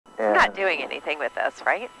I'm not doing anything with this,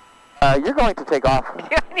 right? You're going to take off. Do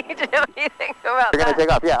I need to know anything about You're going to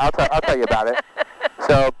take off. Yeah, I'll tell you about it.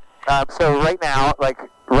 So right now, like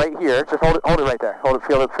right here, just hold it right there. Hold it.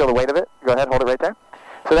 Feel the weight of it. Go ahead, hold it right there.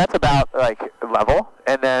 So that's about like level,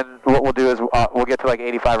 and then what we'll do is we'll get to like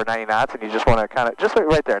 85 or 90 knots, and you just want to kind of just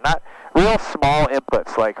right there, not real small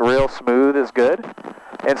inputs, like real smooth is good.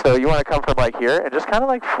 And so you want to come from like here and just kind of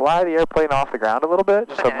like fly the airplane off the ground a little bit,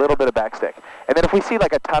 just a little bit of backstick. And then if we see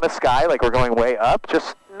like a ton of sky, like we're going way up,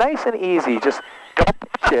 just nice and easy, just don't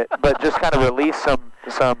push it, but just kind of release some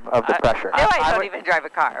of the pressure. I don't even drive a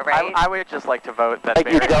car, right? I would just like to vote that.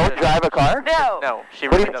 Like you don't drive a car? No. No, she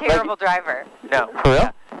really doesn't. Terrible driver. No. For real?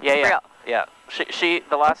 Yeah. For real. Yeah. She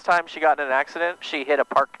the last time she got in an accident, she hit a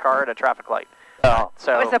parked car at a traffic light. Oh.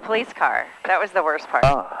 So It was a police car. That was the worst part.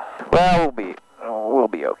 Oh. Well, we'll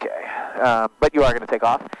be okay. But you are going to take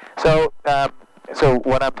off. So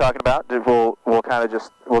what I'm talking about, we'll kind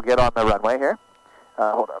of we'll get on the runway here.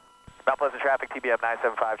 Hold up. Mount Pleasant traffic, TBM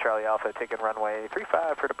 975 Charlie Alpha, taking runway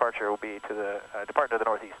 35 for departure. Will be to the departing to the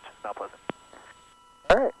northeast, Mount Pleasant.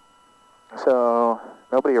 All right. So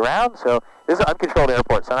nobody around. So this is an uncontrolled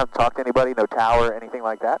airport, so I don't have to talk to anybody, no tower, anything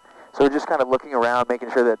like that. So we're just kind of looking around, making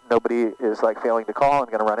sure that nobody is like failing to call and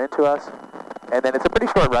going to run into us. And then it's a pretty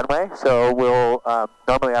short runway, so we'll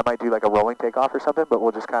normally I might do like a rolling takeoff or something, but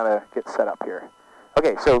we'll just kind of get set up here.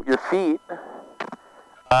 Okay, so your feet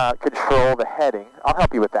control the heading. I'll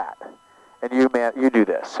help you with that. And you do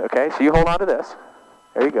this, okay? So you hold on to this.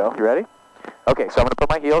 There you go. You ready? Okay, so I'm going to put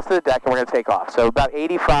my heels to the deck and we're going to take off. So about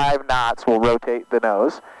 85 knots we'll rotate the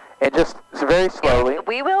nose. And just very slowly.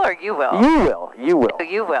 We will or you will? You will. You will. So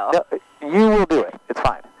you will. No, you will do it. It's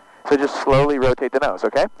fine. So just slowly rotate the nose,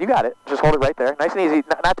 okay? You got it. Just hold it right there. Nice and easy.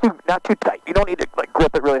 Not too tight. You don't need to like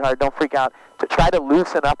grip it really hard. Don't freak out. To try to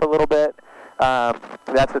loosen up a little bit.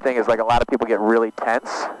 That's the thing is like a lot of people get really tense.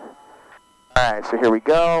 All right, so here we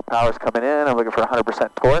go. Power's coming in. I'm looking for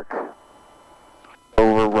 100% torque.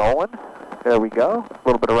 So we're rolling. There we go. A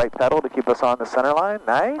little bit of right pedal to keep us on the center line.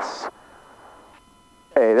 Nice.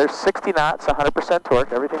 Okay, there's 60 knots, 100%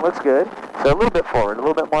 torque. Everything looks good. So a little bit forward, a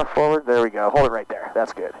little bit more forward. There we go. Hold it right there.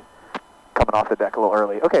 That's good. Coming off the deck a little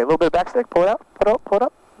early. Okay, a little bit of backstick. Pull it out. Pull it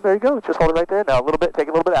up. There you go. Just hold it right there. Now a little bit. Take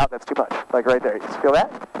a little bit out. That's too much. Like right there. You just feel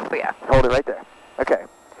that? Oh, yeah. Hold it right there. Okay.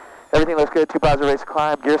 Everything looks good. 2 positive rates of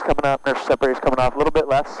climb. Gears coming up. Nurse separator's coming off. A little bit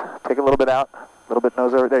less. Take a little bit out. A little bit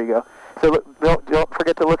nose over. There you go. So don't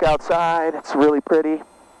forget to look outside. It's really pretty.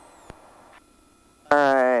 All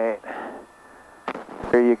right.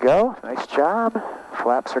 There you go. Nice job.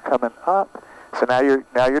 Flaps are coming up. So now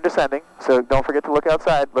you're descending. So don't forget to look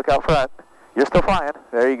outside. Look out front. You're still flying.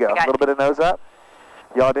 There you go. A little bit of nose up.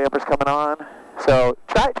 Yaw dampers coming on. So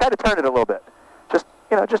try to turn it a little bit.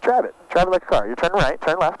 Just drive it. Drive it like a car. You're turning right,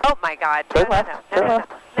 turn left. Oh my God. Turn left. Turn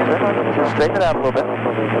left. Just straighten it out a little bit.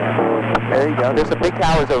 There you go. There's some big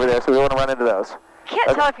towers over there, so we want to run into those.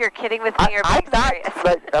 Can't tell if you're kidding with me or being serious.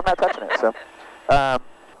 I'm not touching it.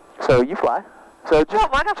 So you fly. So just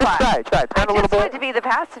try. Turn a little bit. I just wanted to be the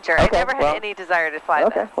passenger. Okay, I never had any desire to fly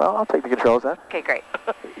Okay, this. well, I'll take the controls then. Okay, great.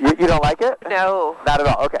 You don't like it? No. Not at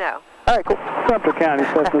all. Okay. No. All right, cool. Sumter County,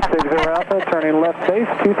 Cessna 60 Alpha, turning left base,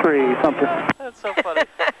 23, Sumter. That's so funny.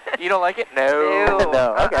 You don't like it? No.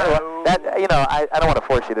 No. Okay. Well, I don't want to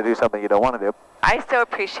force you to do something you don't want to do. I so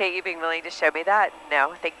appreciate you being willing to show me that.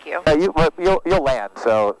 No, thank you. You'll land,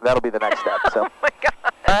 so that'll be the next step. So. Oh my God.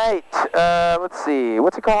 All right. Let's see.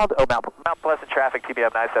 What's it called? Oh, Mount Pleasant traffic,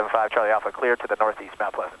 TBM 975 Charlie Alpha, clear to the northeast,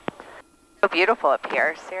 Mount Pleasant. So beautiful up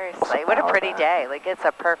here. Seriously, what a pretty day. Like it's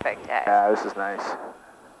a perfect day. Yeah, this is nice.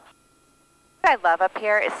 What I love up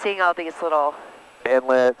here is seeing all these little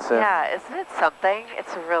inlets. Yeah, isn't it something?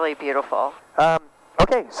 It's really beautiful.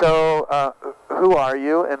 Okay, so who are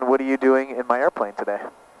you and what are you doing in my airplane today?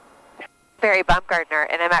 Bari Baumgardner,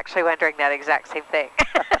 and I'm actually wondering that exact same thing.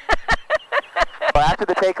 Well, after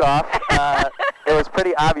the takeoff, it was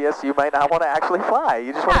pretty obvious you might not want to actually fly.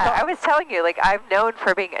 You just want to talk. I was telling you, like, I'm known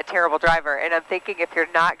for being a terrible driver, and I'm thinking if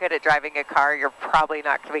you're not good at driving a car, you're probably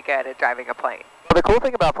not going to be good at driving a plane. Well, the cool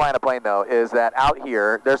thing about flying a plane, though, is that out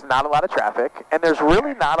here, there's not a lot of traffic, and there's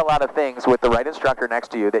really not a lot of things with the right instructor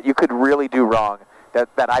next to you that you could really do wrong that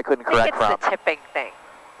I couldn't correct from. I think it's the tipping thing.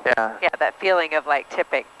 Yeah. Yeah, that feeling of, like,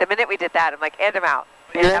 tipping. The minute we did that, I'm like, and I'm out.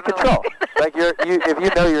 You're in control. Like, if you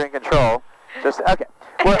know you're in control, just, okay.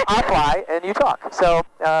 Well, I'll fly, and you talk. So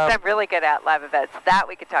I'm really good at live events. That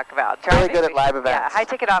we could talk about. Really good at live events. Yeah,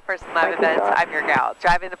 high-ticket offers and live events, I'm your gal.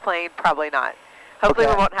 Driving the plane, probably not. Hopefully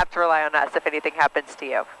we won't have to rely on us if anything happens to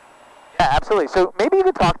you. Yeah, absolutely. So maybe you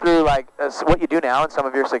could talk through like what you do now and some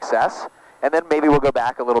of your success, and then maybe we'll go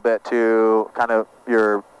back a little bit to kind of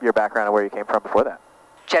your background and where you came from before that.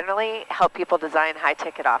 generally help people design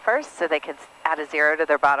high-ticket offers so they can add a 0 to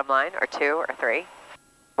their bottom line, or 2 or 3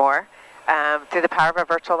 more, through the power of a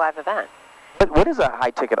virtual live event. But what is a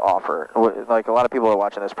high-ticket offer? Like, a lot of people are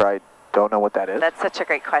watching this probably don't know what that is. That's such a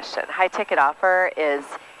great question. High-ticket offer is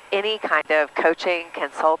any kind of coaching,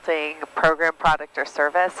 consulting, program, product, or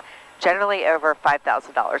service, generally over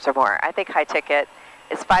 $5,000 or more. I think high-ticket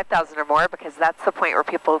is $5,000 or more because that's the point where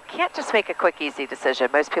people can't just make a quick, easy decision.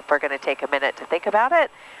 Most people are going to take a minute to think about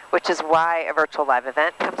it, which is why a virtual live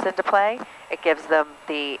event comes into play. It gives them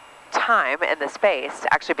the time and the space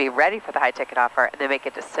to actually be ready for the high-ticket offer and then make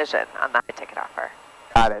a decision on the high-ticket offer.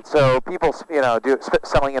 Got it. So people,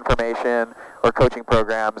 selling information or coaching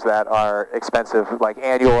programs that are expensive, like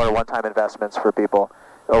annual or one-time investments for people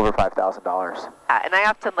over $5,000. And I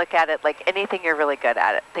often look at it like anything you're really good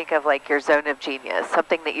at. Think of like your zone of genius,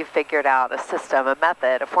 something that you've figured out, a system, a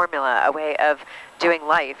method, a formula, a way of doing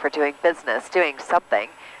life or doing business, doing something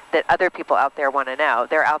that other people out there want to know.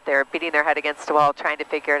 They're out there beating their head against the wall trying to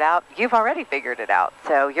figure it out. You've already figured it out.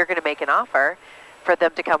 So you're going to make an offer for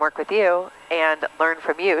them to come work with you and learn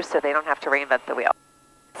from you so they don't have to reinvent the wheel.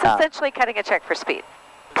 It's essentially cutting a check for speed.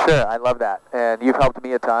 Sure, I love that. And you've helped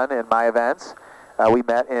me a ton in my events. We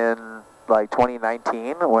met in like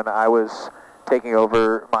 2019 when I was taking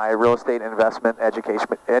over my real estate investment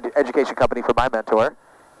education company for my mentor.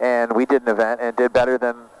 And we did an event and did better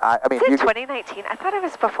than, Is it 2019? I thought it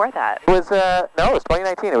was before that. It was, no, it was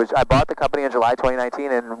 2019. I bought the company in July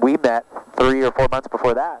 2019 and we met 3 or 4 months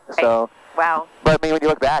before that. So. Wow. But I mean, when you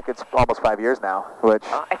look back, it's almost 5 years now, which...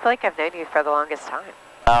 Well, I feel like I've known you for the longest time.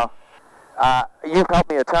 Well, you've helped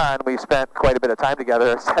me a ton. We've spent quite a bit of time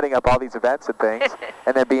together setting up all these events and things,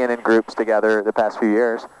 and then being in groups together the past few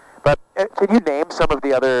years. But can you name some of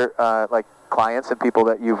the other clients and people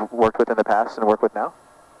that you've worked with in the past and work with now?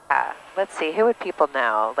 Let's see. Who would people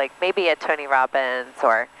know? Like maybe a Tony Robbins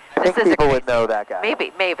or... I think people would know that guy.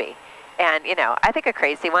 Maybe. And, I think a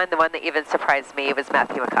crazy one, the one that even surprised me, was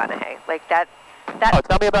Matthew McConaughey. Like that. Oh,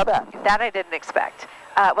 tell me about that. That I didn't expect.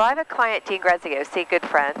 Well, I have a client, Dean Graziosi, good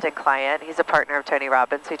friend and client. He's a partner of Tony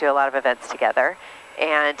Robbins. We do a lot of events together.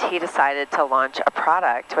 And he decided to launch a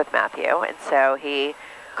product with Matthew. And so he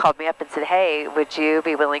called me up and said, hey, would you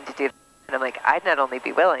be willing to do that? And I'm like, I'd not only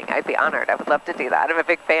be willing, I'd be honored. I would love to do that. I'm a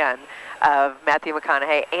big fan of Matthew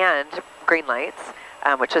McConaughey and Green Lights,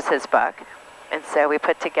 which was his book. And so we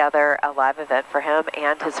put together a live event for him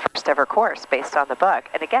and his first ever course based on the book.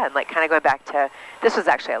 And again, like kind of going back to, this was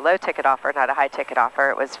actually a low ticket offer, not a high ticket offer.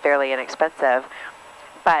 It was fairly inexpensive.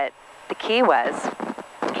 But the key was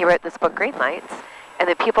he wrote this book, Green Lights, and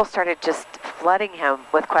then people started just flooding him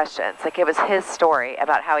with questions. Like it was his story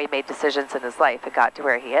about how he made decisions in his life and got to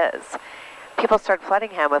where he is. People started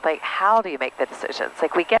flooding him with like, how do you make the decisions?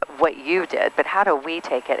 Like we get what you did, but how do we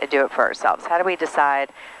take it and do it for ourselves? How do we decide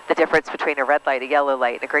the difference between a red light, a yellow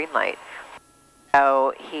light, and a green light?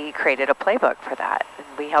 So he created a playbook for that, and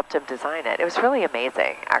we helped him design it. It was really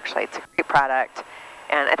amazing, actually. It's a great product,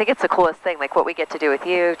 and I think it's the coolest thing. Like what we get to do with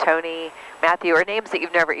you, Tony, Matthew, or names that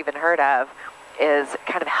you've never even heard of, is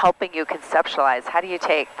kind of helping you conceptualize how do you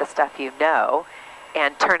take the stuff you know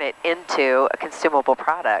and turn it into a consumable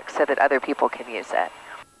product so that other people can use it.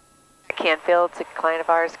 Canfield's a client of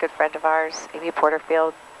ours, good friend of ours, Amy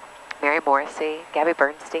Porterfield, Mary Morrissey, Gabby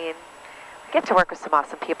Bernstein. We get to work with some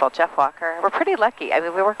awesome people, Jeff Walker. We're pretty lucky. I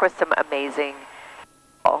mean, we work with some amazing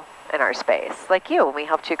people in our space, like you, when we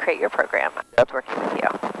helped you create your program. I was working with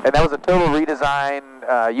you. And that was a total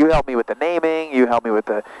redesign. You helped me with the naming, you helped me with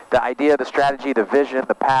the idea, the strategy, the vision,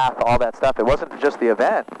 the path, all that stuff. It wasn't just the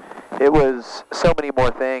event. It was so many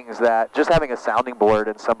more things that just having a sounding board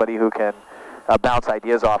and somebody who can bounce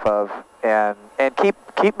ideas off of and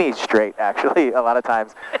keep me straight, actually, a lot of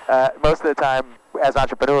times. Most of the time, as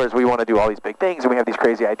entrepreneurs, we want to do all these big things, and we have these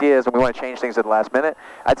crazy ideas, and we want to change things at the last minute.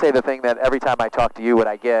 I'd say the thing that every time I talk to you, what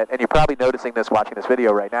I get, and you're probably noticing this watching this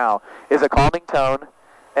video right now, is a calming tone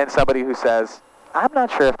and somebody who says, I'm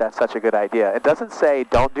not sure if that's such a good idea. It doesn't say,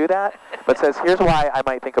 don't do that, but says, here's why I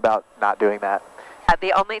might think about not doing that.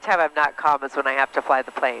 The only time I'm not calm is when I have to fly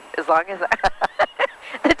the plane. As long as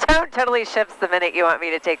the tone totally shifts the minute you want me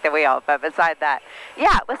to take the wheel. But beside that,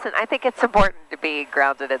 yeah, listen, I think it's important to be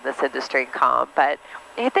grounded in this industry and calm. But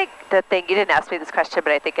I think the thing, you didn't ask me this question,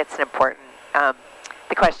 but I think it's an important,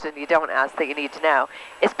 the question you don't ask that you need to know,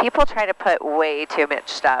 is people try to put way too much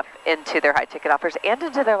stuff into their high ticket offers and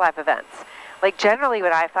into their live events. Like generally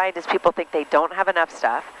what I find is people think they don't have enough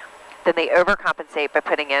stuff, then they overcompensate by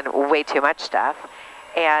putting in way too much stuff.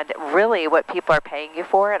 And really what people are paying you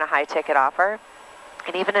for in a high ticket offer,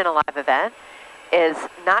 and even in a live event, is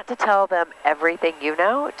not to tell them everything you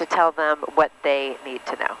know, to tell them what they need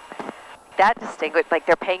to know. that like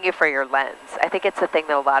they're paying you for your lens. I think it's the thing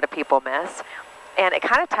that a lot of people miss. And it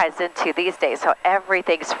kind of ties into these days how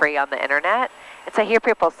everything's free on the internet. And so I hear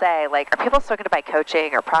people say, like, are people still going to buy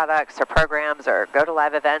coaching or products or programs or go to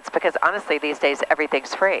live events? Because honestly, these days,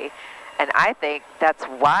 everything's free. And I think that's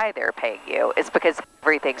why they're paying you, is because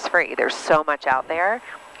everything's free. There's so much out there.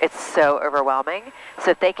 It's so overwhelming.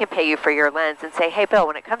 So if they can pay you for your lens and say, hey, Bill,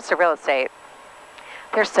 when it comes to real estate,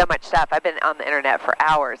 there's so much stuff. I've been on the internet for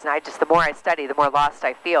hours, and the more I study, the more lost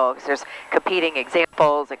I feel, because there's competing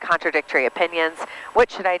examples and contradictory opinions.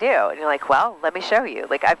 What should I do? And you're like, well, let me show you.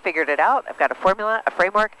 Like, I've figured it out. I've got a formula, a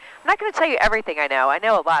framework. I'm not going to tell you everything I know. I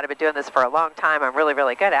know a lot. I've been doing this for a long time. I'm really,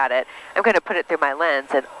 really good at it. I'm going to put it through my lens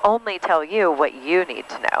and only tell you what you need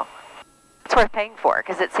to know. It's worth paying for,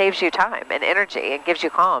 because it saves you time and energy and gives you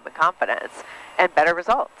calm and confidence and better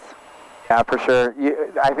results. Yeah, for sure.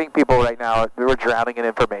 I think people right now, we're drowning in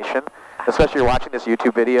information. Especially you're watching this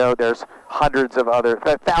YouTube video, there's hundreds of other,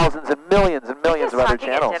 thousands and millions of other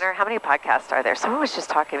channels. At dinner, how many podcasts are there? Someone was just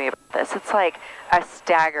talking to me about this. It's like a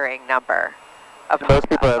staggering number of podcasts. Most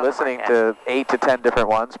people are listening to 8 to 10 different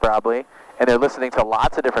ones probably, and they're listening to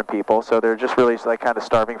lots of different people, so they're just really like kind of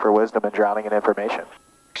starving for wisdom and drowning in information.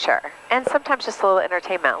 Sure. And sometimes just a little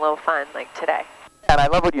entertainment, a little fun, like today. And I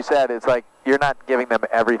love what you said. It's like you're not giving them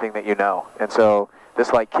everything that you know. And so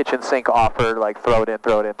this like kitchen sink offer, like throw it in,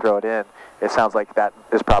 throw it in, throw it in, it sounds like that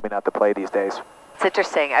is probably not the play these days. It's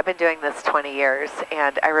interesting. I've been doing this 20 years,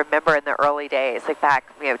 and I remember in the early days, like back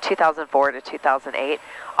 2004 to 2008,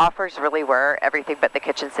 offers really were everything but the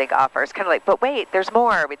kitchen sink offers. Kind of like, but wait, there's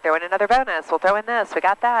more. We throw in another bonus. We'll throw in this. We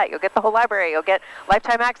got that. You'll get the whole library. You'll get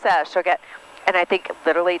lifetime access. You'll get... And I think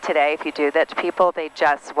literally today, if you do that to people, they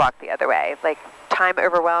just walk the other way. Like, time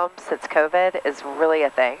overwhelmed since COVID is really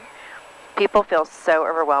a thing. People feel so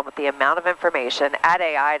overwhelmed with the amount of information. Add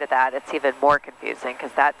AI to that, it's even more confusing,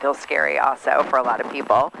 because that feels scary also for a lot of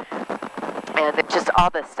people. And just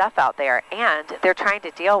all this stuff out there. And they're trying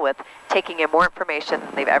to deal with taking in more information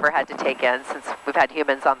than they've ever had to take in since we've had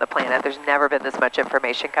humans on the planet. There's never been this much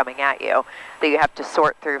information coming at you that you have to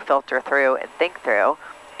sort through, filter through, and think through.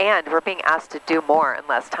 And we're being asked to do more in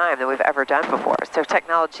less time than we've ever done before. So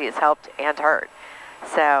technology has helped and hurt.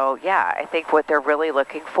 So yeah, I think what they're really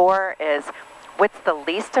looking for is what's the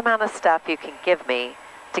least amount of stuff you can give me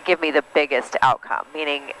to give me the biggest outcome.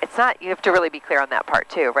 Meaning, it's not, you have to really be clear on that part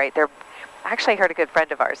too, right? I actually heard a good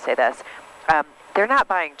friend of ours say this. They're not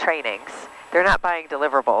buying trainings. They're not buying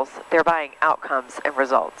deliverables. They're buying outcomes and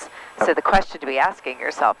results. So the question to be asking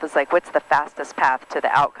yourself is like, what's the fastest path to the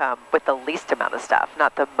outcome with the least amount of stuff,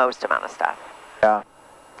 not the most amount of stuff? Yeah,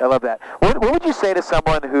 I love that. What would you say to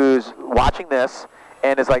someone who's watching this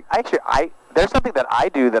and is like, actually, there's something that I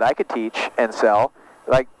do that I could teach and sell.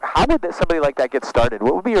 Like, how would somebody like that get started?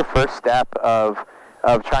 What would be your first step of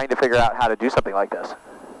trying to figure out how to do something like this?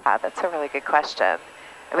 That's a really good question.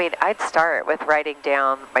 I mean, I'd start with writing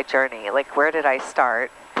down my journey. Like, where did I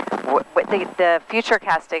start? The future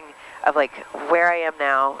casting of, like, where I am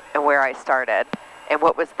now and where I started, and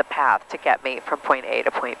what was the path to get me from point A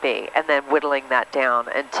to point B, and then whittling that down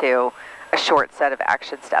into a short set of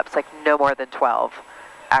action steps, like no more than 12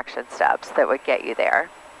 action steps that would get you there.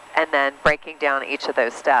 And then breaking down each of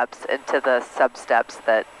those steps into the sub-steps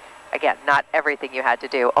that, again, not everything you had to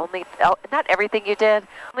do, not everything you did,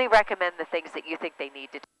 only recommend the things that you think they need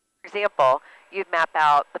to do. For example, you'd map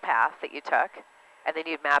out the path that you took, and then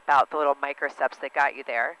you'd map out the little micro steps that got you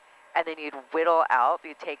there, and then you'd whittle out,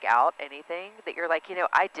 you'd take out anything that you're like,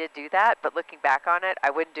 I did do that, but looking back on it,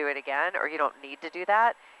 I wouldn't do it again, or you don't need to do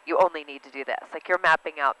that, you only need to do this. Like, you're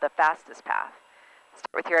mapping out the fastest path.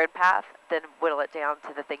 Start with your own path, then whittle it down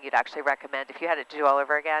to the thing you'd actually recommend. If you had it to do all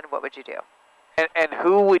over again, what would you do? And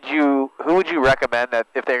who would you recommend that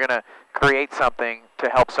if they're going to create something to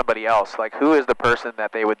help somebody else? Like, who is the person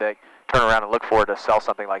that they would turn around and look for to sell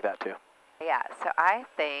something like that to? Yeah, so I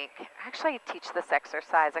actually teach this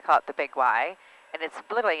exercise. I call it the big why, and it's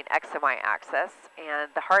literally an X and Y axis. And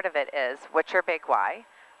the heart of it is, what's your big why?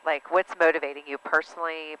 Like, what's motivating you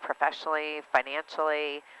personally, professionally,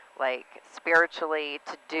 financially, like spiritually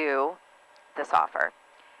to do this offer?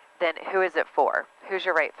 Then who is it for? Who's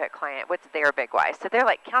your right fit client? What's their big why? So they're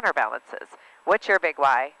like counterbalances. What's your big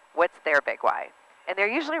why? What's their big why? And they're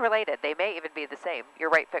usually related. They may even be the same. Your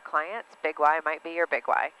right fit client's big why might be your big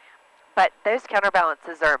why. But those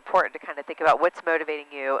counterbalances are important to kind of think about what's motivating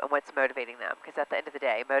you and what's motivating them. Because at the end of the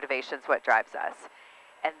day, motivation is what drives us.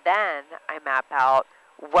 And then I map out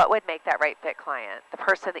what would make that right fit client, the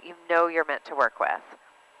person that you know you're meant to work with,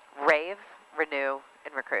 rave, renew,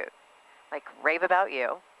 and recruit. Like, rave about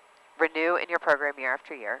you, renew in your program year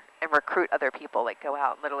after year, and recruit other people. Like, go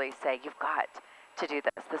out and literally say, you've got to do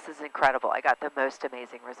this. This is incredible. I got the most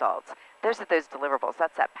amazing results. Those are those deliverables.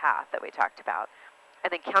 That's that path that we talked about.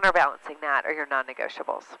 And then counterbalancing that are your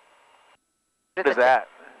non-negotiables. What is that?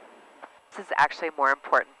 This is actually more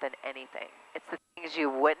important than anything. It's the things you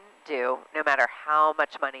wouldn't do no matter how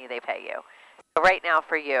much money they pay you. So right now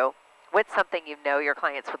for you, what's something you know your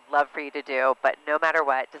clients would love for you to do, but no matter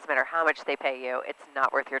what, doesn't matter how much they pay you, it's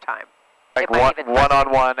not worth your time? Like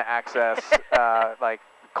one-on-one access, like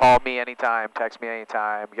call me anytime, text me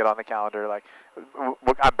anytime, get on the calendar. Like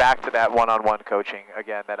I'm back to that one-on-one coaching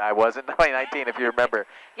again that I was in 2019, if you remember.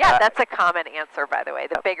 Yeah, that's a common answer, by the way.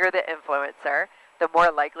 The bigger the influencer, the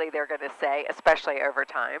more likely they're going to say, especially over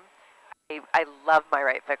time, I love my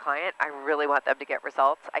right fit client. I really want them to get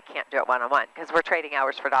results. I can't do it one-on-one because we're trading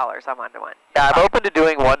hours for dollars on one-to-one. Yeah, I'm open to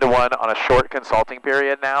doing one-to-one on a short consulting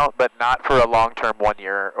period now, but not for a long-term 1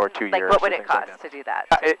 year or 2 years. Like what would it cost to do that?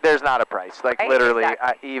 There's not a price. Like right? literally,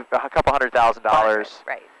 Exactly. a couple $100,000.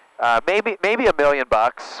 Right. Maybe $1 million,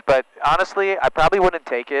 but honestly, I probably wouldn't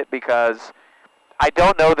take it because I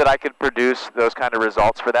don't know that I could produce those kind of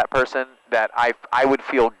results for that person that I would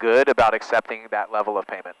feel good about accepting that level of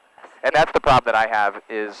payment. And that's the problem that I have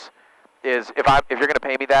is if you're going to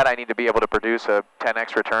pay me that, I need to be able to produce a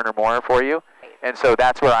 10x return or more for you. And so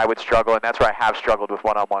that's where I would struggle, and that's where I have struggled with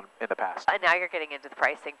one-on-one in the past. And now you're getting into the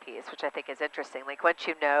pricing piece, which I think is interesting. Like once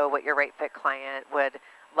you know what your right fit client would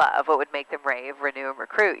love, what would make them rave, renew, and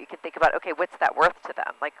recruit, you can think about, okay, what's that worth to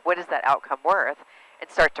them? Like what is that outcome worth? And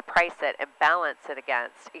start to price it and balance it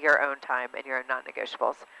against your own time and your own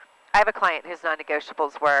non-negotiables. I have a client whose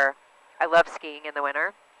non-negotiables were, I love skiing in the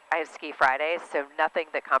winter. I have Ski Fridays, so nothing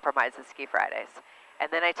that compromises Ski Fridays.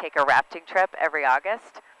 And then I take a rafting trip every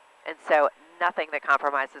August, and so nothing that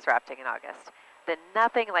compromises rafting in August. Then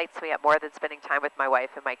nothing lights me up more than spending time with my wife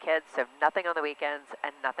and my kids, so nothing on the weekends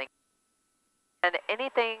and nothing. And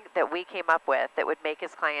anything that we came up with that would make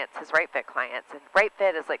his clients his right fit clients, and right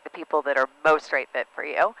fit is like the people that are most right fit for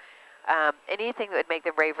you, anything that would make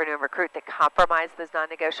them rave, renew, and recruit that compromised those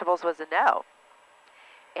non-negotiables was a no.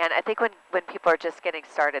 And I think when people are just getting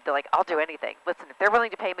started, they're like, I'll do anything. Listen, if they're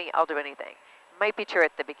willing to pay me, I'll do anything. Might be true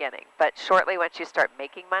at the beginning, but shortly once you start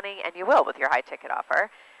making money, and you will with your high ticket offer,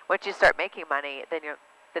 once you start making money, then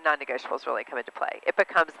the non-negotiables really come into play. It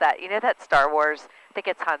becomes that, that Star Wars, I think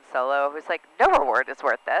it's Han Solo, who's like, no reward is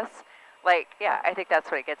worth this. Like, yeah, I think that's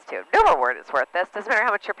what it gets to. No reward is worth this. Doesn't matter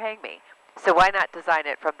how much you're paying me. So why not design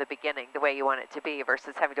it from the beginning the way you want it to be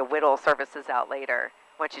versus having to whittle services out later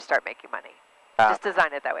once you start making money? Just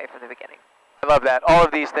design it that way from the beginning. I love that. All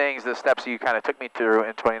of these things, the steps you kind of took me through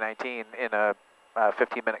in 2019 in a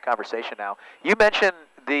 15-minute conversation now. You mentioned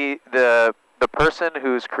the person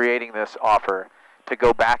who's creating this offer to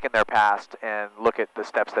go back in their past and look at the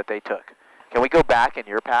steps that they took. Can we go back in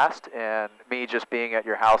your past and me just being at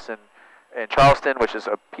your house in Charleston, which is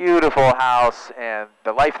a beautiful house, and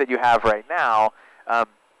the life that you have right now,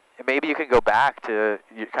 maybe you can go back to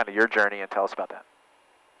kind of your journey and tell us about that.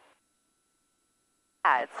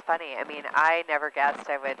 Yeah, it's funny. I mean, I never guessed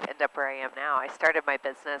I would end up where I am now. I started my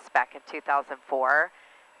business back in 2004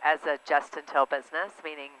 as a just-until business,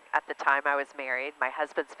 meaning at the time I was married, my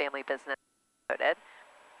husband's family business imploded.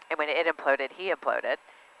 And when it imploded, he imploded.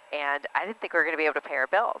 And I didn't think we were going to be able to pay our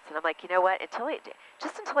bills. And I'm like, you know what? Until he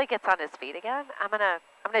gets on his feet again, I'm gonna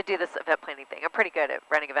do this event planning thing. I'm pretty good at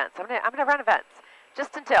running events. I'm gonna run events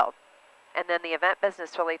just until. And then the event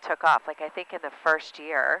business really took off. Like I think in the first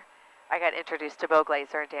year, I got introduced to Bill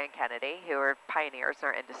Glazer and Dan Kennedy, who are pioneers in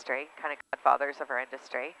our industry, kind of godfathers of our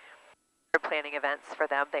industry. We were planning events for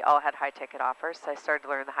them. They all had high ticket offers, so I started to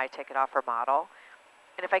learn the high ticket offer model.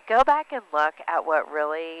 And if I go back and look at what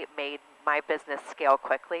really made my business scale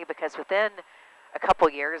quickly, because within a couple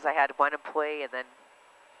years I had 1 employee, and then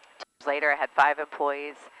 2 years later I had 5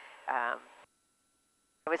 employees.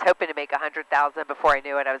 I was hoping to make $100,000. Before I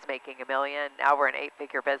knew it, I was making $1 million. Now we're an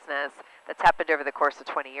 8-figure business. That's happened over the course of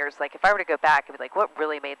 20 years. Like if I were to go back and be like, what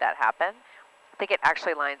really made that happen? I think it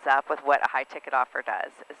actually lines up with what a high ticket offer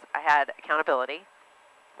does. Is I had accountability,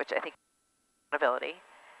 which I think accountability.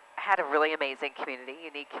 I had a really amazing community,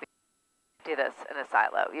 unique community. Do this in a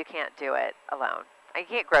silo. You can't do it alone. You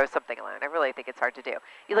can't grow something alone. I really think it's hard to do.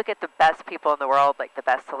 You look at the best people in the world, like the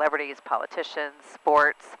best celebrities, politicians,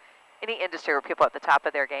 sports, any industry where people are at the top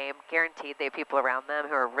of their game, guaranteed they have people around them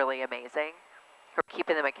who are really amazing, who are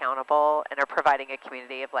keeping them accountable and are providing a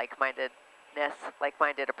community of like-mindedness,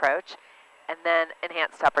 like-minded approach, and then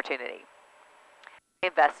enhanced opportunity. I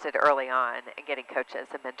invested early on in getting coaches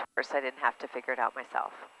and mentors so I didn't have to figure it out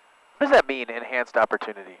myself. What does that mean, enhanced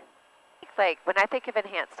opportunity? Like when I think of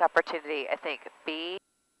enhanced opportunity, I think be,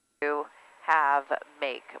 do, have,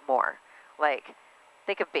 make more. Like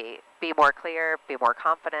think of be. Be more clear, be more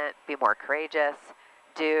confident, be more courageous,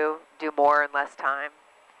 do more in less time,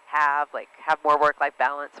 have more work-life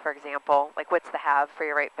balance, for example. Like, what's the have for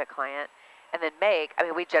your right fit client? And then make, I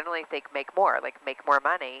mean, we generally think make more, like make more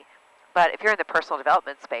money. But if you're in the personal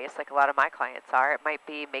development space, like a lot of my clients are, it might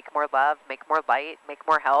be make more love, make more light, make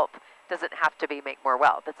more help. Doesn't have to be make more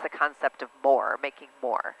wealth. It's the concept of more, making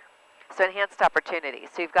more. So enhanced opportunity.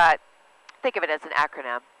 So you've got, think of it as an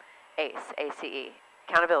acronym, ACE, ACE,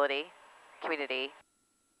 accountability, community,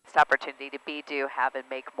 enhanced opportunity to be, do, have, and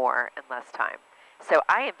make more in less time. So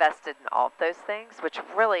I invested in all of those things, which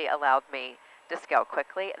really allowed me to scale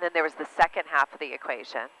quickly. And then there was the second half of the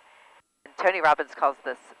equation. And Tony Robbins calls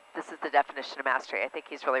this is the definition of mastery. I think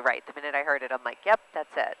he's really right. The minute I heard it, I'm like, yep,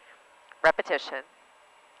 that's it. Repetition,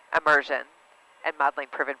 immersion, and modeling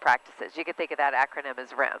proven practices. You can think of that acronym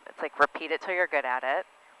as RIM. It's like repeat it till you're good at it,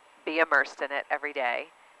 be immersed in it every day,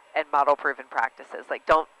 and model proven practices. Like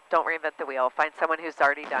don't reinvent the wheel. Find someone who's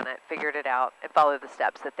already done it, figured it out, and follow the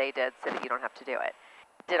steps that they did so that you don't have to do it.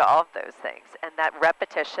 Did all of those things. And that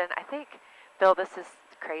repetition, I think, Bill, this is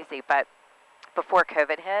crazy, but before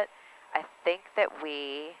COVID hit, I think that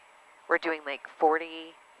we were doing like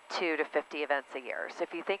 42 to 50 events a year. So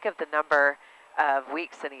if you think of the number of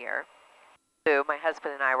weeks in a year, my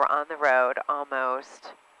husband and I were on the road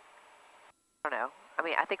almost, I don't know, I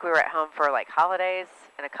mean, I think we were at home for like holidays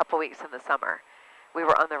and a couple weeks in the summer. We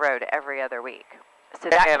were on the road every other week. So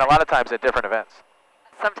that and a lot of times at different events.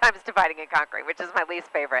 Sometimes dividing and conquering, which is my least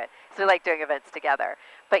favorite. So we like doing events together.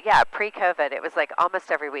 But yeah, pre-COVID, it was like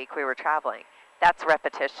almost every week we were traveling. That's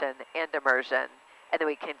repetition and immersion. And then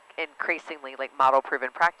we can increasingly like model proven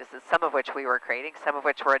practices, some of which we were creating, some of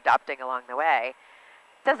which we're adopting along the way.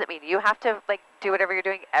 Doesn't mean you have to like do whatever you're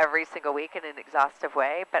doing every single week in an exhaustive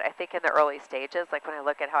way, but I think in the early stages, like when I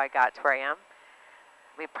look at how I got to where I am,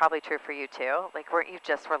 I mean, probably true for you too. Like, weren't you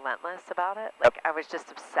just relentless about it? Like, I was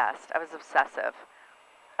just obsessed. I was obsessive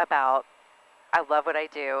about, I love what I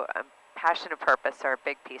do. Passion and purpose are a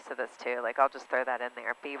big piece of this too. Like, I'll just throw that in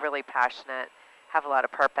there. Be really passionate, have a lot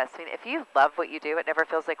of purpose. I mean, if you love what you do, it never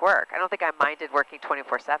feels like work. I don't think I minded working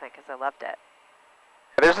 24/7 because I loved it.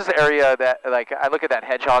 There's this area that, like, I look at that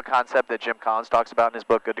hedgehog concept that Jim Collins talks about in his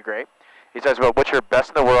book, Good to Great. He says, well, what's your best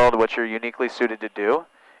in the world, what you're uniquely suited to do,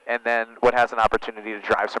 and then what has an opportunity to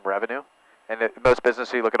drive some revenue. And most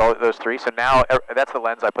businesses, you look at all those three. So now that's the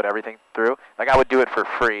lens I put everything through. Like, I would do it for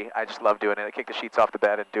free. I just love doing it. I kick the sheets off the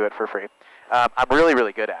bed and do it for free. I'm really,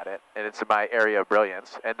 really good at it, and it's in my area of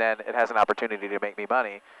brilliance. And then it has an opportunity to make me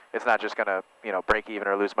money. It's not just going to, break even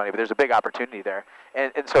or lose money, but there's a big opportunity there.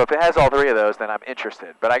 And so if it has all three of those, then I'm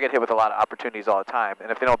interested. But I get hit with a lot of opportunities all the time.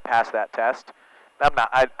 And if they don't pass that test,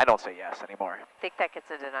 I don't say yes anymore. I think that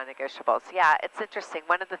gets into non-negotiables. Yeah, it's interesting.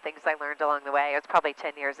 One of the things I learned along the way, I was probably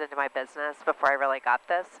 10 years into my business before I really got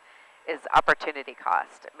this, is opportunity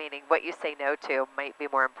cost. Meaning what you say no to might be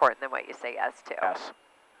more important than what you say yes to. Yes.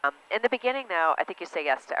 In the beginning, though, I think you say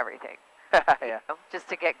yes to everything. Yeah. Just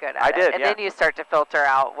to get good at it. I did, and yeah. then you start to filter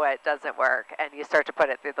out what doesn't work, and you start to put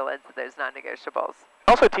it through the lens of those non-negotiables. It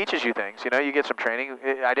also teaches you things. You get some training.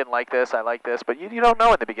 I didn't like this, I like this, but you don't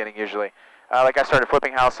know in the beginning usually. Like, I started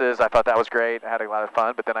flipping houses. I thought that was great. I had a lot of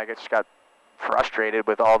fun, but then I just got frustrated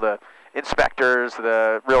with all the inspectors,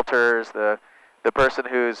 the realtors, the person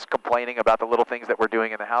who's complaining about the little things that we're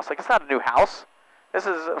doing in the house. Like, it's not a new house. This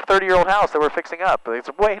is a 30-year-old house that we're fixing up. It's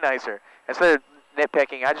way nicer. Instead of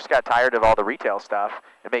nitpicking, I just got tired of all the retail stuff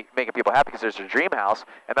and making people happy because there's a dream house.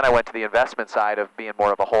 And then I went to the investment side of being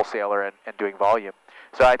more of a wholesaler and doing volume.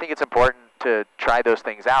 So I think it's important to try those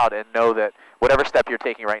things out and know that whatever step you're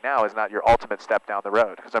taking right now is not your ultimate step down the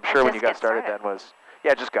road. Because I'm sure when you got started then was,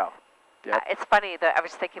 yeah, just go. Yep. It's funny that I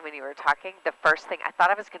was thinking when you were talking, the first thing, I thought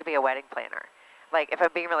I was going to be a wedding planner. Like, if I'm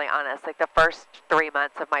being really honest, like the first 3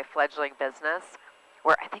 months of my fledgling business,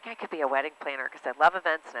 where I think I could be a wedding planner because I love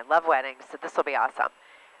events and I love weddings, so this will be awesome.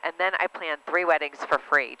 And then I planned 3 weddings for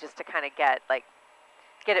free just to kind of get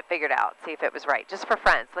it figured out, see if it was right, just for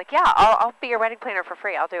friends. Like, yeah, I'll be your wedding planner for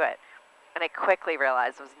free. I'll do it. And I quickly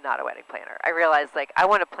realized I was not a wedding planner. I realized, like, I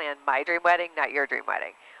want to plan my dream wedding, not your dream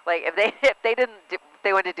wedding. Like, if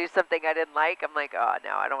they wanted to do something I didn't like, I'm like, oh,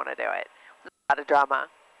 no, I don't want to do it. It's a lot of drama.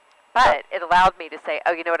 But it allowed me to say,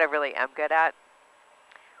 oh, you know what I really am good at?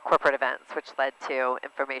 Corporate events, which led to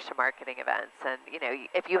information marketing events. And,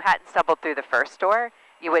 if you hadn't stumbled through the first door,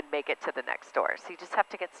 you wouldn't make it to the next door. So you just have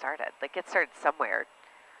to get started. Like, get started somewhere.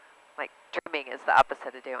 Like, dreaming is the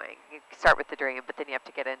opposite of doing. You start with the dream, but then you have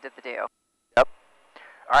to get into the do. Yep.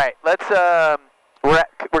 All right, let's,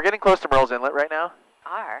 we're getting close to Myrtle's Inlet right now.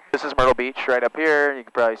 Are. This is Myrtle Beach right up here. You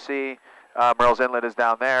can probably see. Merle's Inlet is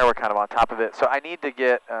down there. We're kind of on top of it. So I need to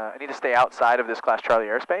get, I need to stay outside of this Class Charlie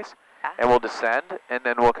airspace, and we'll descend, and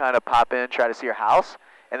then we'll kind of pop in, try to see your house,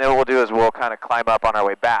 and then what we'll do is we'll kind of climb up on our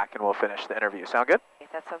way back, and we'll finish the interview. Sound good?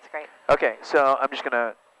 That sounds great. Okay, so I'm just going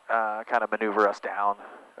to kind of maneuver us down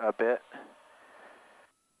a bit.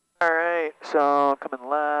 All right, so coming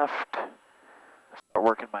left. Start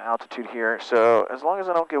working my altitude here. So as long as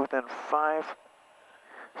I don't get within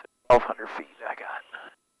 1,200 feet, I got.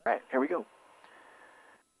 All right, here we go.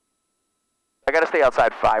 I got to stay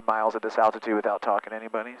outside 5 miles at this altitude without talking to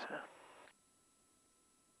anybody.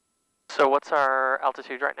 So what's our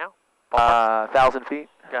altitude right now? 1,000 feet.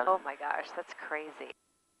 Got it. Oh my gosh, that's crazy.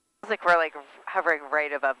 It's like we're like hovering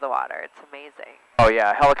right above the water. It's amazing. Oh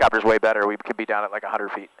yeah, helicopter's way better. We could be down at like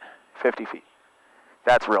 100 feet, 50 feet.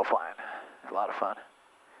 That's real flying. It's a lot of fun.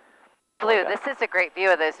 Blue, this is a great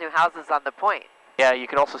view of those new houses on the point. Yeah, you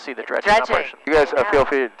can also see the dredging operation. You guys feel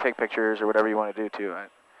free to take pictures or whatever you want to do too.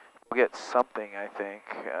 We'll get something, I think.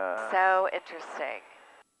 So interesting.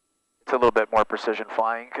 It's a little bit more precision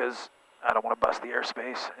flying because I don't want to bust the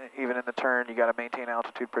airspace. Even in the turn, you got to maintain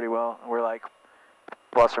altitude pretty well. We're like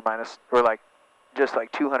plus or minus, we're like just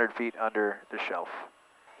like 200 feet under the shelf.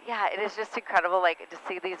 Yeah, it is just incredible. Like to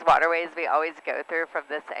see these waterways we always go through from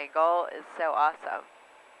this angle is so awesome.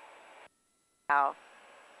 Wow.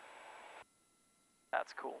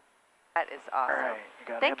 That's cool. That is awesome. All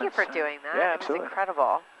right, Thank you for doing that. Yeah, it was absolutely.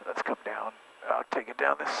 incredible. Let's come down. I'll take it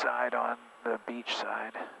down this side on the beach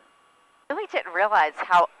side. I really didn't realize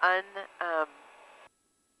how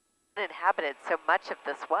uninhabited so much of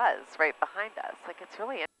this was right behind us. Like it's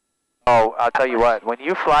really Oh, I'll tell you what. When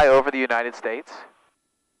you fly over the United States,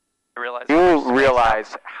 you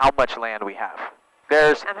realize how much land we have.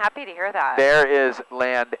 I'm happy to hear that. There is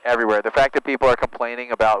land everywhere. The fact that people are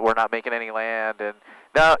complaining about we're not making any land, and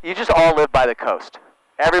no, you just all live by the coast.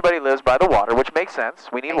 Everybody lives by the water, which makes sense.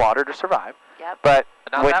 We need water to survive. Yep. But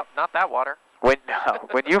not that water. When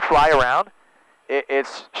you fly around,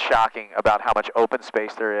 it's shocking about how much open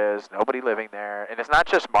space there is. Nobody living there, and it's not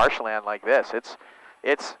just marshland like this. It's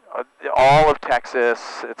all of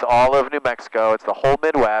Texas. It's all of New Mexico. It's the whole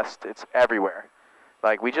Midwest. It's everywhere.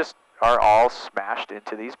 Like we just are all smashed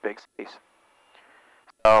into these big cities.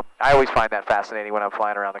 So I always find that fascinating when I'm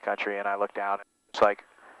flying around the country and I look down. And it's like,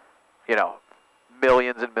 you know,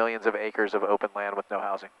 millions and millions of acres of open land with no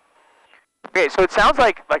housing. Okay, so it sounds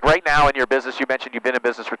like right now in your business, you mentioned you've been in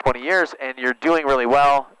business for 20 years and you're doing really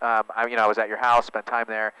well. I was at your house, spent time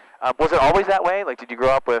there. Was it always that way? Like, did you grow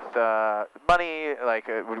up with money? Like,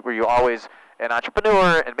 were you always an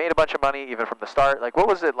entrepreneur and made a bunch of money even from the start? Like, what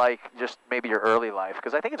was it like just maybe your early life?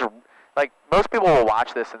 Because I think it's like most people will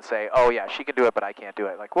watch this and say, oh yeah, she can do it, but I can't do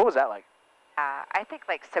it. Like, what was that like? I think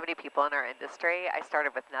like so many people in our industry, I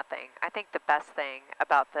started with nothing. I think the best thing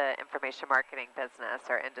about the information marketing business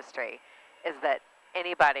or industry is that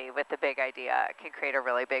anybody with a big idea can create a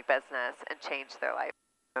really big business and change their life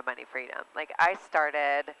with money freedom. Like I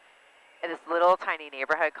started in this little tiny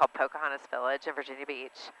neighborhood called Pocahontas Village in Virginia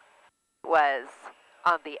Beach. It was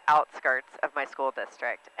on the outskirts of my school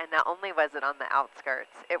district. And not only was it on the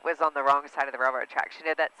outskirts, it was on the wrong side of the railroad tracks. You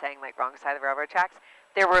know that saying, like, wrong side of the railroad tracks?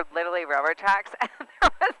 There were literally railroad tracks, and there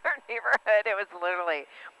was our neighborhood. It was literally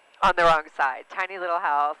on the wrong side. Tiny little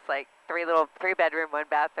house, like three bedroom, 1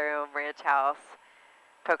 bathroom, ranch house,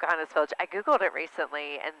 Pocahontas Village. I Googled it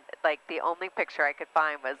recently, and like the only picture I could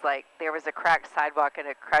find was like there was a cracked sidewalk and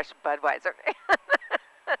a crushed Budweiser.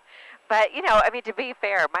 But, you know, I mean, to be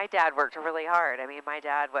fair, my dad worked really hard. I mean, my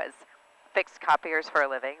dad fixed copiers for a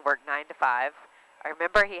living, worked 9 to 5. I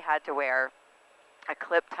remember he had to wear a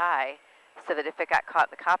clip tie so that if it got caught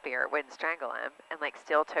in the copier, it wouldn't strangle him, and like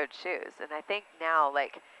steel-toed shoes. And I think now,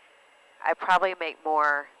 like, I probably make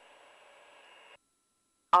more,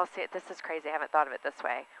 I'll say it, this is crazy, I haven't thought of it this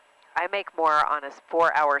way. I make more on a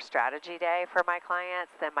 4-hour strategy day for my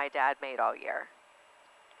clients than my dad made all year.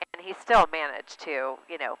 And he still managed to,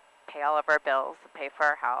 you know, pay all of our bills and pay for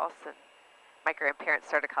our house. And my grandparents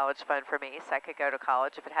started a college fund for me so I could go to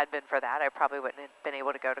college. If it hadn't been for that, I probably wouldn't have been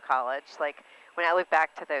able to go to college. Like, when I look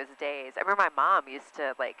back to those days, I remember my mom used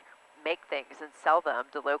to, like, make things and sell them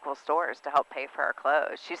to local stores to help pay for our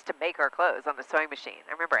clothes. She used to make our clothes on the sewing machine.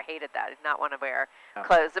 I remember I hated that. I did not want to wear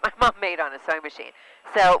clothes that my mom made on a sewing machine.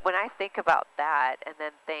 So when I think about that and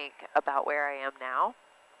then think about where I am now,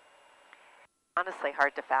 honestly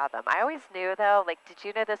hard to fathom. I always knew, though, like, did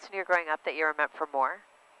you know this when you were growing up, that you were meant for more?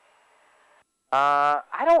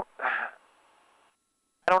 I don't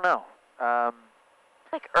know.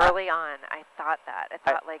 Like early on, I thought that. I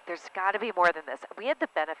thought, like, there's got to be more than this. We had the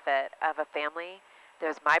benefit of a family.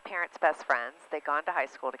 There's my parents' best friends. They'd gone to high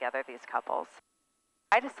school together, these couples.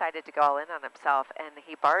 I decided to go all in on himself, and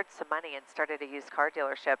he borrowed some money and started a used car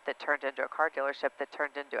dealership that turned into a car dealership that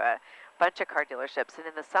turned into a bunch of car dealerships. And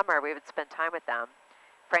in the summer, we would spend time with them.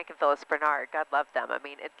 Frank and Phyllis Bernard, God love them. I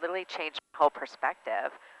mean, it literally changed my whole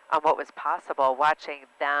perspective on what was possible, watching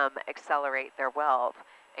them accelerate their wealth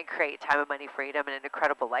and create time and money freedom and an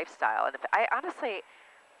incredible lifestyle. And if I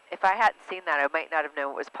hadn't seen that, I might not have known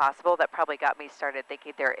what was possible. That probably got me started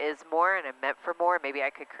thinking there is more and I'm meant for more. Maybe I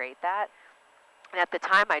could create that. And at the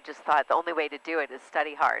time, I just thought the only way to do it is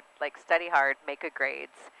study hard. Like, study hard, make good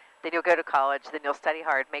grades. Then you'll go to college. Then you'll study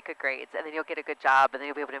hard, make good grades. And then you'll get a good job. And then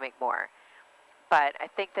you'll be able to make more. But I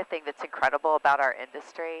think the thing that's incredible about our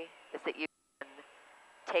industry is that you can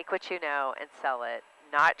take what you know and sell it,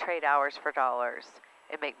 not trade hours for dollars,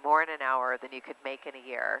 and make more in an hour than you could make in a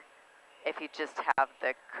year if you just have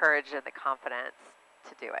the courage and the confidence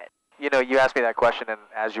to do it. You know, you asked me that question, and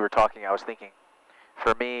as you were talking, I was thinking,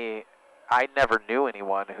 for me, I never knew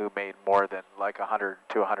anyone who made more than like $100,000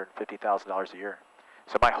 to $150,000 a year.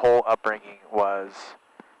 So my whole upbringing was,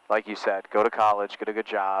 like you said, go to college, get a good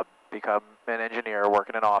job, become an engineer, work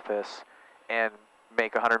in an office, and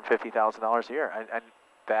make $150,000 a year.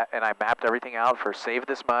 And I mapped everything out for save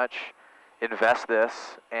this much, invest this,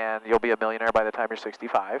 and you'll be a millionaire by the time you're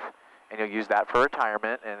 65, and you'll use that for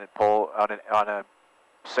retirement, and pull on a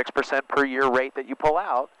 6% per year rate that you pull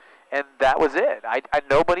out. And that was it. I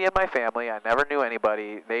nobody in my family, I never knew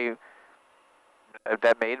anybody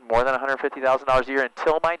that made more than $150,000 a year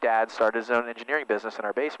until my dad started his own engineering business in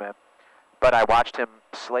our basement. But I watched him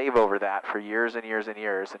slave over that for years and years and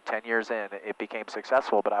years. And 10 years in, it became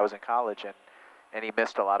successful. But I was in college, and he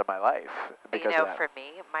missed a lot of my life because of that. For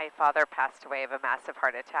me, my father passed away of a massive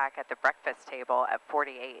heart attack at the breakfast table at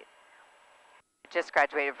 48. Just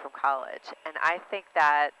graduated from college. And I think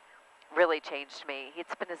that really changed me. He'd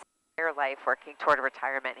spent his entire life working toward a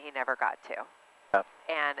retirement he never got to. Yep.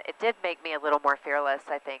 And it did make me a little more fearless,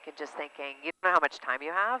 I think, and just thinking, you don't know how much time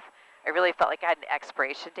you have. I really felt like I had an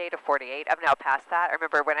expiration date of 48. I'm now past that. I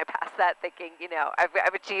remember when I passed that thinking, you know,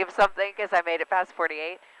 I've achieved something because I made it past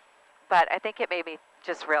 48. But I think it made me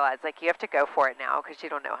just realize, like, you have to go for it now because you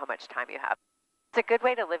don't know how much time you have. It's a good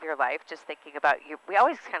way to live your life, just thinking about you. We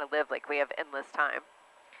always kind of live like we have endless time.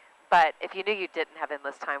 But if you knew you didn't have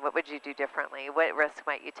endless time, what would you do differently? What risk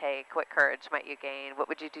might you take? What courage might you gain? What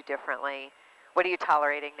would you do differently? What are you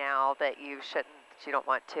tolerating now that you shouldn't, that you don't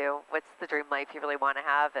want to? What's the dream life you really want to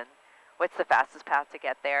have? And what's the fastest path to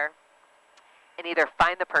get there? And either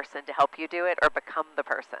find the person to help you do it or become the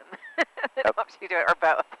person that helps you do it, or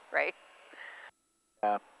both, right?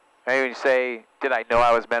 Yeah. Maybe when you say, did I know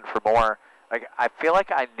I was meant for more? Like, I feel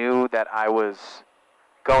like I knew that I was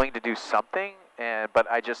going to do something, but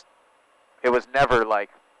it was never like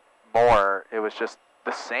more. It was just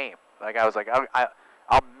the same. Like, I was like,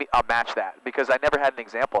 I'll match that, because I never had an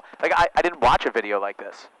example. Like, I didn't watch a video like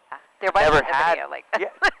this. There wasn't a video like that.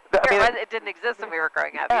 Yeah, it didn't exist when we were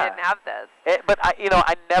growing up. Yeah. You didn't have this. But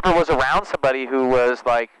I never was around somebody who was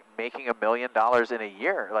like making $1 million in a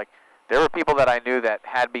year. Like, there were people that I knew that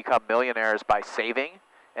had become millionaires by saving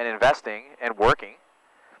and investing and working,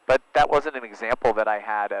 but that wasn't an example that I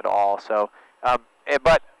had at all. So, and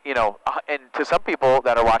to some people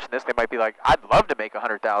that are watching this, they might be like, I'd love to make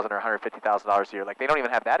 $100,000 or $150,000 a year. Like, they don't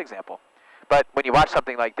even have that example. But when you watch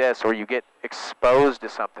something like this, or you get exposed to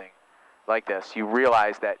something like this, you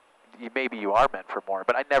realize that maybe you are meant for more.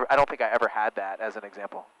 But I don't think I ever had that as an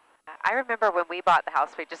example. I remember when we bought the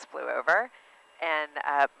house, we just flew over, and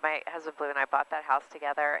my husband Blue and I bought that house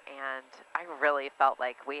together, and I really felt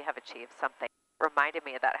like we have achieved something. It reminded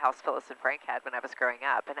me of that house Phyllis and Frank had when I was growing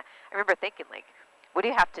up. And I remember thinking, like, what do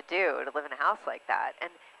you have to do to live in a house like that? And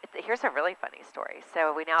here's a really funny story.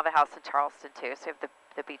 So we now have a house in Charleston, too. So we have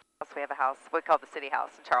the beach house. We have a house we call the City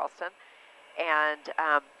House in Charleston. And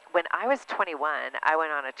when I was 21, I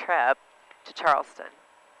went on a trip to Charleston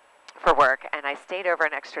for work, and I stayed over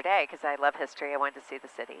an extra day because I love history. I wanted to see the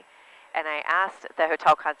city. And I asked the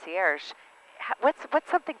hotel concierge, what's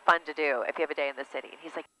something fun to do if you have a day in the city? And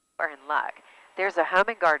he's like, you're in luck. There's a home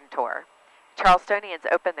and garden tour. Charlestonians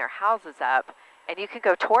open their houses up, and you can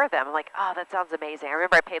go tour them. I'm like, oh, that sounds amazing. I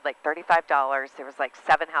remember I paid like $35. There was like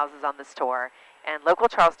 7 houses on this tour, and local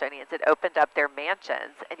Charlestonians had opened up their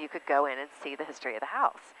mansions, and you could go in and see the history of the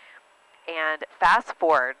house. And fast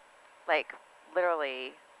forward, like,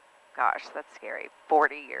 literally, gosh, that's scary,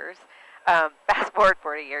 40 years. Fast forward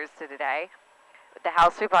 40 years to today. The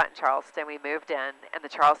house we bought in Charleston, we moved in, and the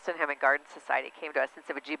Charleston Home and Garden Society came to us and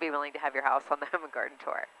said, would you be willing to have your house on the Home and Garden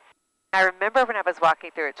Tour? I remember when I was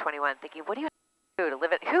walking through at 21 thinking, what do you have to do to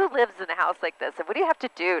live in, who lives in a house like this? And what do you have to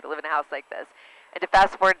do to live in a house like this? And to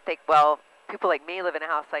fast forward and think, well, people like me live in a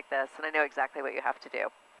house like this, and I know exactly what you have to do.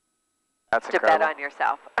 That's to incredible. bet on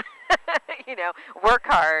yourself. You know, work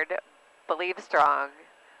hard, believe strong,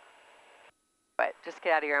 but just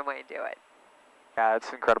get out of your own way and do it. Yeah, it's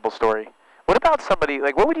an incredible story. What about somebody,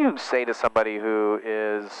 like, what would you say to somebody who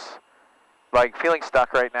is, like, feeling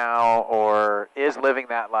stuck right now or is living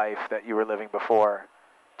that life that you were living before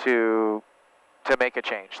to make a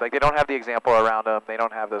change? Like, they don't have the example around them. They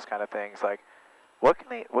don't have those kind of things. Like, what can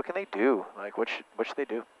they do? Like, what should they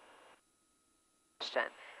do? Question.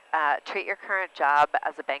 Treat your current job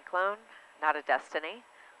as a bank loan, not a destiny.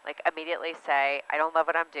 Like, immediately say, I don't love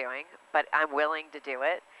what I'm doing, but I'm willing to do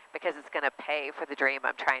it because it's going to pay for the dream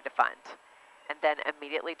I'm trying to fund. And then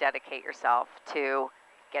immediately dedicate yourself to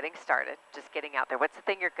getting started, just getting out there. What's the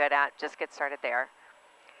thing you're good at? Just get started there.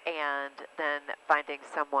 And then finding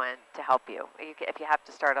someone to help you. If you have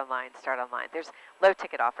to start online, start online. There's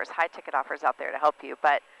low-ticket offers, high-ticket offers out there to help you.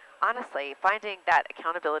 But honestly, finding that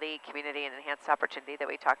accountability, community, and enhanced opportunity that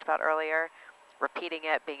we talked about earlier, repeating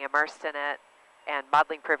it, being immersed in it, and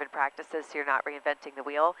modeling proven practices so you're not reinventing the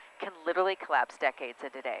wheel can literally collapse decades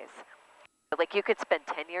into days. Like, you could spend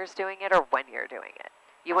 10 years doing it or 1 year doing it.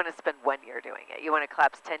 You want to spend 1 year doing it. You want to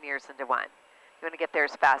collapse 10 years into one. You want to get there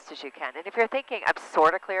as fast as you can. And if you're thinking, I'm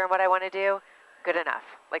sort of clear on what I want to do, good enough.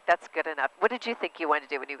 Like, that's good enough. What did you think you wanted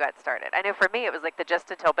to do when you got started? I know for me, it was like the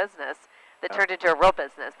just until business that turned into a real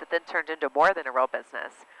business, that then turned into more than a real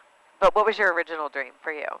business. But what was your original dream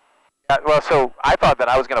for you? Well, so I thought that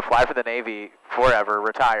I was going to fly for the Navy forever,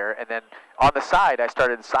 retire, and then on the side, I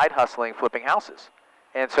started side hustling, flipping houses.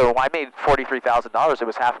 And so I made $43,000. It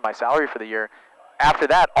was half of my salary for the year. After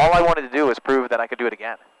that, all I wanted to do was prove that I could do it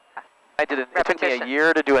again. It took me a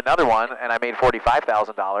year to do another one, and I made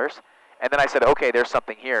 $45,000. And then I said, okay, there's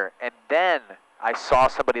something here. And then I saw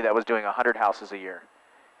somebody that was doing 100 houses a year.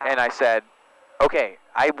 And I said, okay,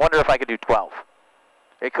 I wonder if I could do 12.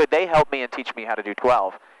 Could they help me and teach me how to do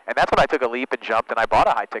 12? And that's when I took a leap and jumped, and I bought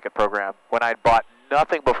a high-ticket program when I'd bought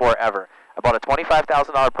nothing before ever. I bought a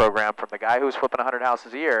 $25,000 program from the guy who was flipping 100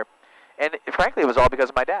 houses a year. And frankly, it was all because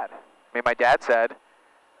of my dad. I mean, my dad said,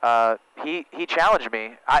 he challenged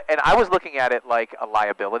me, and I was looking at it like a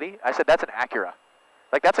liability. I said, that's an Acura.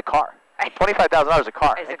 Like, that's a car. $25,000 a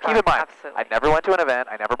car. And keep in mind, absolutely. I never went to an event.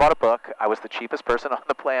 I never bought a book. I was the cheapest person on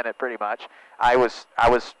the planet, pretty much. I was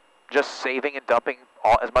just saving and dumping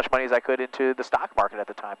as much money as I could into the stock market at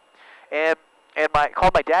the time. And I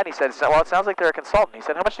called my dad, and he said, well, it sounds like they're a consultant. He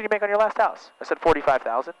said, how much did you make on your last house? I said,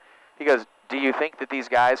 $45,000. He goes, do you think that these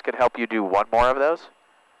guys could help you do one more of those?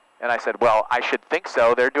 And I said, well, I should think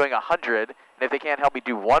so. They're doing 100, and if they can't help me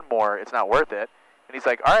do one more, it's not worth it. And he's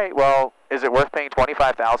like, all right, well, is it worth paying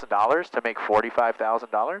 $25,000 to make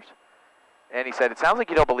 $45,000? And he said, it sounds like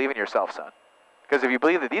you don't believe in yourself, son. Because if you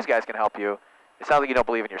believe that these guys can help you, it sounds like you don't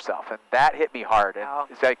believe in yourself. And that hit me hard. And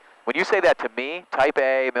it's like, when you say that to me, type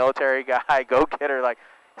A, military guy, go-getter, like,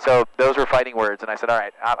 so those were fighting words. And I said, all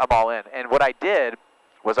right, I'm all in. And what I did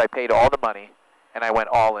was I paid all the money, and I went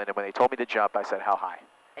all in. And when they told me to jump, I said, how high?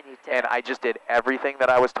 And you did. And I just did everything that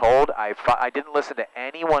I was told. I didn't listen to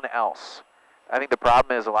anyone else. I think the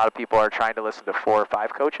problem is a lot of people are trying to listen to 4 or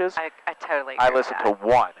 5 coaches. I totally agree I listened to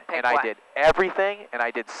one, and I one. did everything, and I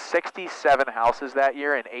did 67 houses that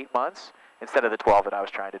year in 8 months instead of the 12 that I was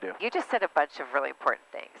trying to do. You just said a bunch of really important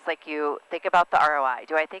things. Like, you think about the ROI.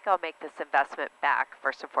 Do I think I'll make this investment back,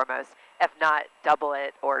 first and foremost, if not double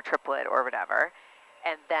it or triple it or whatever?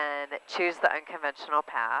 And then choose the unconventional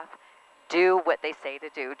path. Do what they say to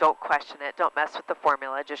do. Don't question it. Don't mess with the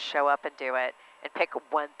formula. Just show up and do it. And pick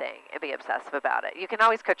one thing and be obsessive about it. You can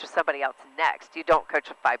always coach with somebody else next. You don't coach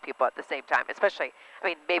with 5 people at the same time, especially, I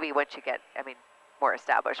mean, maybe once you get, more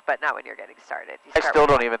established, but not when you're getting started. I still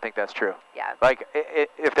don't even think that's true. Yeah. Like,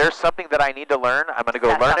 if there's something that I need to learn, I'm going to go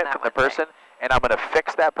learn it from the person, and I'm going to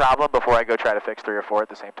fix that problem before I go try to fix 3 or 4 at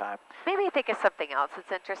the same time. Maybe think of something else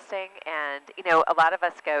that's interesting. And, a lot of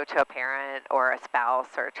us go to a parent or a spouse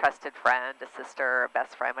or a trusted friend, a sister, or a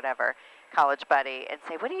best friend, whatever, college buddy, and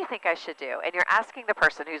say, what do you think I should do? And you're asking the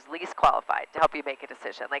person who's least qualified to help you make a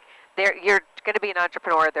decision. Like, you're going to be an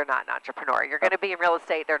entrepreneur, they're not an entrepreneur. You're going to be in real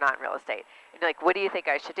estate, they're not in real estate. And you're like, what do you think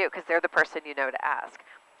I should do? Because they're the person you know to ask.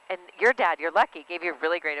 And your dad, you're lucky, gave you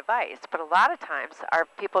really great advice. But a lot of times, our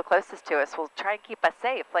people closest to us will try and keep us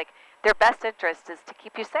safe. Like, their best interest is to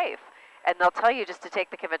keep you safe. And they'll tell you just to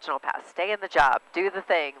take the conventional path. Stay in the job. Do the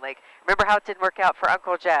thing. Like, remember how it didn't work out for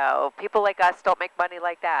Uncle Joe? People like us don't make money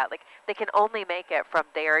like that. Like, they can only make it from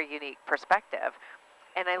their unique perspective.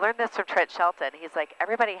 And I learned this from Trent Shelton. He's like,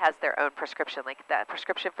 everybody has their own prescription. Like, that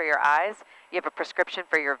prescription for your eyes, you have a prescription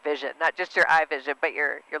for your vision. Not just your eye vision, but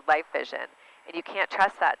your life vision. And you can't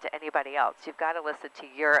trust that to anybody else. You've got to listen to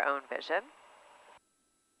your own vision.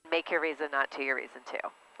 Make your reason not to your reason too.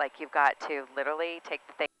 Like, you've got to literally take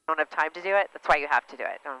the thing. You don't have time to do it. That's why you have to do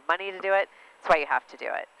it. You don't have money to do it. That's why you have to do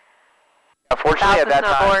it. Fortunately, at that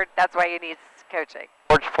time, that's why you need coaching.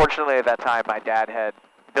 Fortunately, at that time, my dad had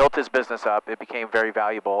built his business up. It became very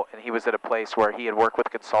valuable, and he was at a place where he had worked with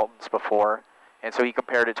consultants before, and so he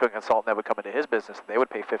compared it to a consultant that would come into his business that they would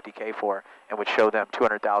pay $50K for and would show them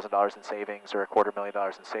 $200,000 in savings or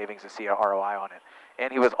 $250,000 in savings to see an ROI on it.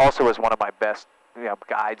 And he was also one of my best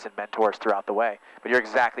guides and mentors throughout the way. But you're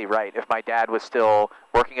exactly right. If my dad was still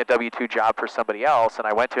working a W-2 job for somebody else, and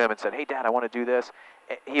I went to him and said, "Hey, Dad, I want to do this,"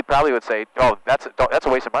 he probably would say, "Oh, that's a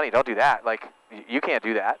waste of money. Don't do that. Like, you can't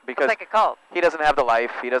do that," because it's like a cult. He doesn't have the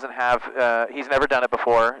life. He doesn't have. He's never done it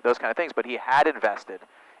before. Those kind of things. But he had invested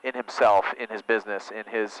in himself, in his business, in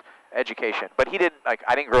his education. But he didn't. Like,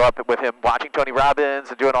 I didn't grow up with him watching Tony Robbins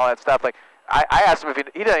and doing all that stuff. Like, I asked him if he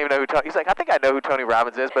didn't even know who Tony. He's like, "I think I know who Tony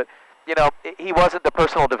Robbins is," but he wasn't the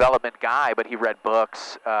personal development guy, but he read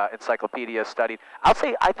books, encyclopedias, studied. I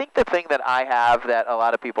think the thing that I have that a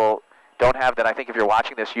lot of people don't have, that I think if you're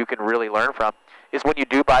watching this you can really learn from, is when you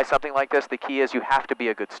do buy something like this, the key is you have to be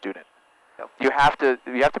a good student. You have to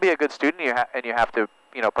be a good student, and you have to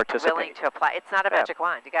participate. Willing to apply. It's not a magic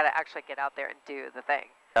wand. You got to actually get out there and do the thing.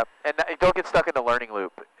 Yep. And don't get stuck in the learning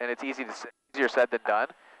loop. And it's easier said than done,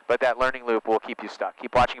 but that learning loop will keep you stuck.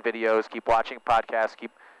 Keep watching videos, keep watching podcasts,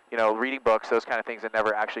 keep reading books, those kind of things, and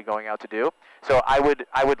never actually going out to do. So I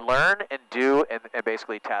would learn and do and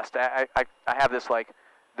basically test. I have this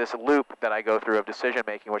loop that I go through of decision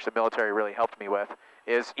making, which the military really helped me with.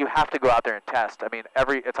 Is you have to go out there and test. I mean,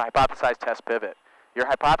 it's a hypothesize, test, pivot. Your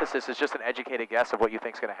hypothesis is just an educated guess of what you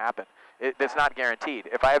think is going to happen. It's not guaranteed.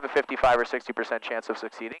 If I have a 55 or 60% chance of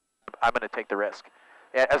succeeding, I'm going to take the risk,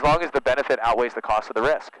 as long as the benefit outweighs the cost of the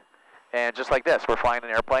risk. And just like this, we're flying an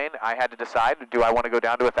airplane. I had to decide, do I want to go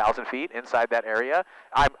down to 1,000 feet inside that area?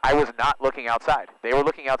 I was not looking outside. They were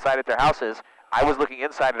looking outside at their houses. I was looking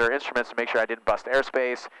inside at our instruments to make sure I didn't bust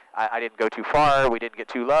airspace. I didn't go too far. We didn't get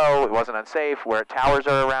too low. It wasn't unsafe where towers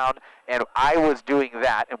are around. And I was doing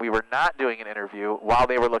that, and we were not doing an interview while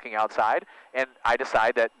they were looking outside. And I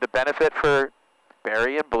decided that the benefit for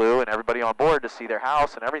Barry and Blue and everybody on board to see their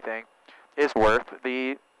house and everything is worth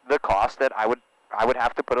the cost that I would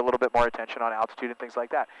have to put a little bit more attention on altitude and things like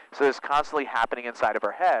that. So it's constantly happening inside of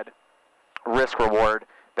our head, risk, reward,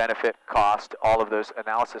 benefit, cost, all of those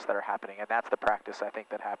analysis that are happening, and that's the practice I think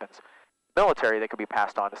that happens. Military, that could be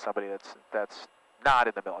passed on to somebody that's not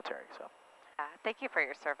in the military. So. Thank you for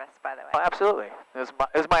your service, by the way. Oh, absolutely. It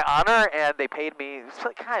was my honor, and they paid me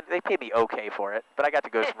okay for it, but I got to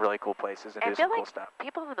go to some really cool places and do some cool stuff.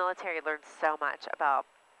 People in the military learn so much about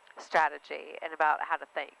strategy and about how to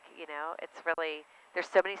think. It's really, there's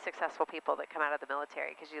so many successful people that come out of the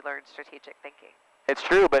military because you learn strategic thinking. It's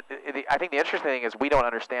true, but I think the interesting thing is we don't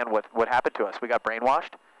understand what happened to us. We got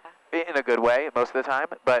brainwashed in a good way most of the time,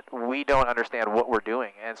 but we don't understand what we're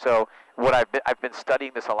doing. And so I've been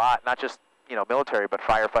studying this a lot, not just military, but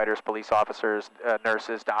firefighters, police officers,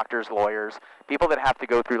 nurses, doctors, lawyers, people that have to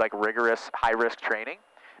go through like rigorous high-risk training,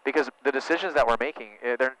 because the decisions that we're making,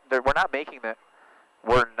 we're not making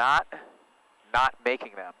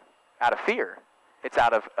them out of fear. It's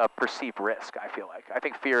out of a perceived risk, I feel like. I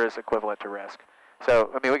think fear is equivalent to risk.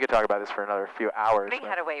 So, I mean, we could talk about this for another few hours. Learning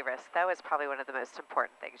how to weigh risk, that was probably one of the most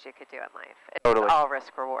important things you could do in life. It's Totally. all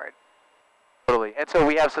risk-reward. Totally. And so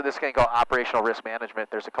we have this thing called operational risk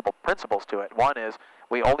management. There's a couple principles to it. One is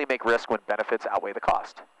we only make risk when benefits outweigh the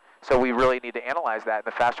cost. So we really need to analyze that. And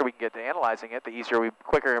the faster we can get to analyzing it, the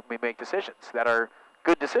quicker we make decisions that are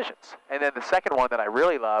good decisions. And then the second one that I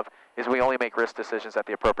really love is we only make risk decisions at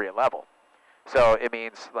the appropriate level. So it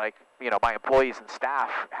means, like, my employees and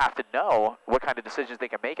staff have to know what kind of decisions they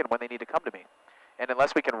can make and when they need to come to me. And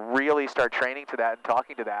unless we can really start training to that and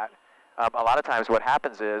talking to that, a lot of times what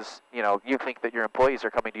happens is, you think that your employees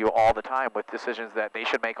are coming to you all the time with decisions that they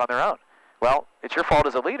should make on their own. Well, it's your fault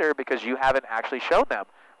as a leader because you haven't actually shown them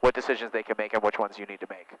what decisions they can make and which ones you need to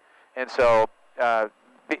make. And so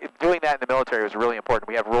doing that in the military is really important.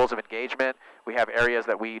 We have rules of engagement. We have areas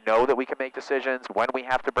that we know that we can make decisions, when we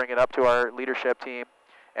have to bring it up to our leadership team.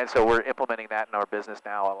 And so we're implementing that in our business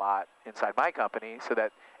now a lot inside my company.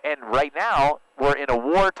 And right now, we're in a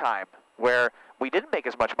wartime where we didn't make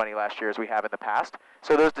as much money last year as we have in the past.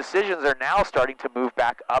 So those decisions are now starting to move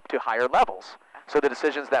back up to higher levels. So the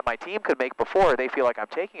decisions that my team could make before, they feel like I'm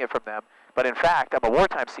taking it from them. But in fact, I'm a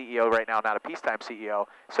wartime CEO right now, not a peacetime CEO.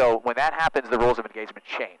 So when that happens, the rules of engagement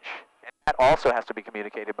change. And that also has to be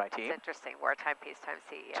communicated to my team. It's interesting, wartime, peacetime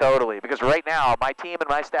CEO. Totally, because right now, my team and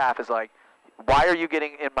my staff is like, why are you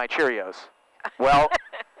getting in my Cheerios? Well,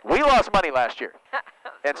 we lost money last year.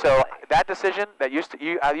 And so that decision that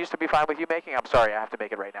I used to be fine with you making, I'm sorry, I have to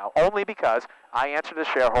make it right now. Only because I answer to the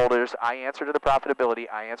shareholders, I answer to the profitability,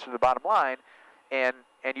 I answer to the bottom line, and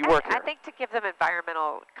you work here. I think to give them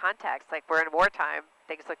environmental context, like we're in wartime,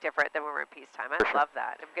 things look different than when we're in peacetime. I love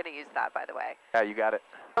that. I'm going to use that, by the way. Yeah, you got it.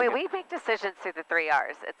 I mean, we make decisions through the 3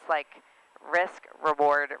 R's. It's like risk,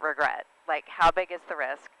 reward, regret. Like, how big is the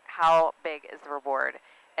risk? How big is the reward?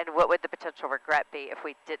 And what would the potential regret be if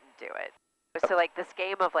we didn't do it? So, like, this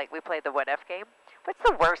game of, like, we played the what-if game. What's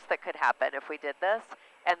the worst that could happen if we did this?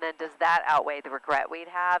 And then does that outweigh the regret we'd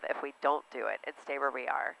have if we don't do it and stay where we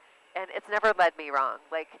are? And it's never led me wrong.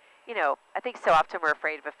 Like, you know, I think so often we're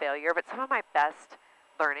afraid of a failure, but some of my best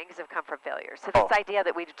learnings have come from failure. So this idea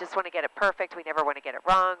that we just want to get it perfect, we never want to get it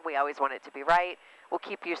wrong, we always want it to be right, will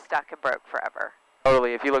keep you stuck and broke forever.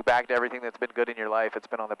 Totally. If you look back to everything that's been good in your life, it's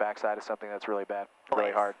been on the backside of something that's really bad,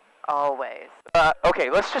 really hard. Always.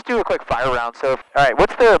 Okay, let's just do a quick fire round. So, all right,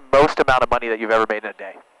 what's the most amount of money that you've ever made in a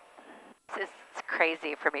day? It's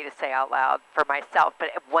crazy for me to say out loud for myself, but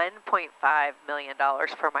 $1.5 million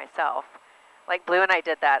for myself. Like Blue and I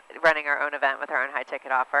did that, running our own event with our own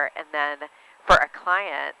high-ticket offer, and then for a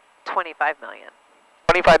client, $25 million.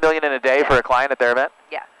 $25 million in a day for a client at their event?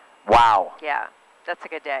 Yeah. Wow. Yeah, that's a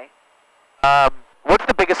good day. What's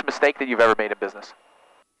the biggest mistake that you've ever made in business?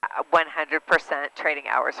 100% trading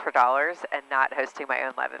hours for dollars and not hosting my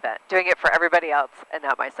own live event. Doing it for everybody else and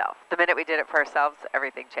not myself. The minute we did it for ourselves,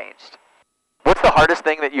 everything changed. What's the hardest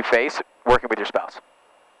thing that you face working with your spouse?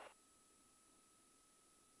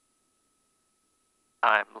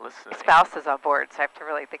 I'm listening. Spouse is on board, so I have to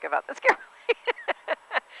really think about this carefully.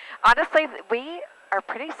 Honestly, we are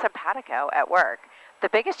pretty simpatico at work. The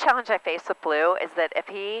biggest challenge I face with Blue is that if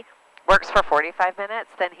he works for 45 minutes,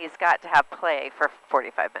 then he's got to have play for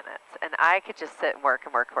 45 minutes. And I could just sit and work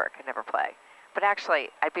and never play. But actually,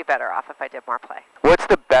 I'd be better off if I did more play. What's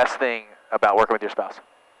the best thing about working with your spouse?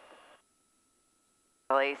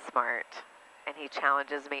 Really smart. And he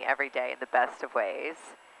challenges me every day in the best of ways.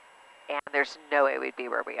 And there's no way we'd be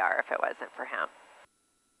where we are if it wasn't for him.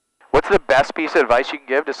 What's the best piece of advice you can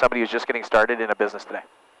give to somebody who's just getting started in a business today?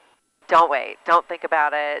 Don't wait. Don't think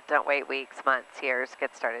about it. Don't wait weeks, months, years.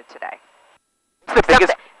 Get started today.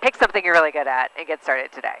 Pick something you're really good at and get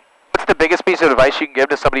started today. What's the biggest piece of advice you can give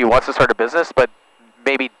to somebody who wants to start a business but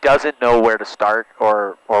maybe doesn't know where to start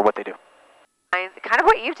or what they do? Kind of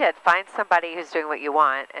what you did. Find somebody who's doing what you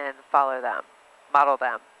want and follow them. Model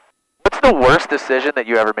them. What's the worst decision that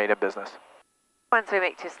you ever made in business? The ones we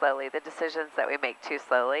make too slowly. The decisions that we make too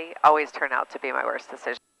slowly always turn out to be my worst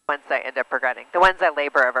decisions. The ones I end up regretting. The ones I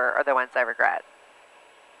labor over are the ones I regret.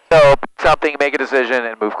 So, something, make a decision,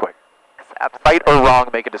 and move quick. Yes, absolutely. Right or wrong,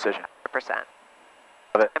 make a decision. 100%.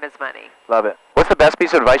 Love it. Time is money. Love it. What's the best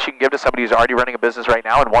piece of advice you can give to somebody who's already running a business right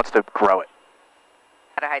now and wants to grow it?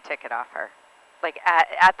 At a high ticket offer. Like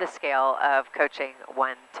at the scale of coaching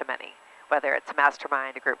one to many. Whether it's a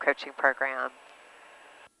mastermind, a group coaching program.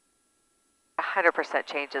 100%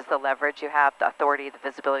 changes the leverage you have, the authority, the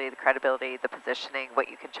visibility, the credibility, the positioning, what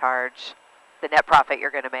you can charge, the net profit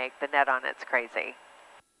you're going to make. The net on it's crazy.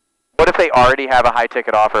 What if they already have a high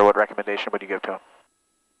ticket offer? What recommendation would you give to them?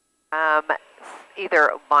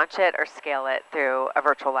 Either launch it or scale it through a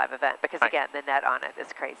virtual live event because, again, the net on it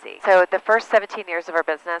is crazy. So the first 17 years of our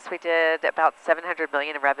business, we did about $700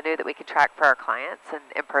 million in revenue that we could track for our clients and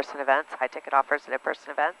in-person events, high-ticket offers and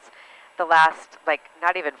in-person events. The last,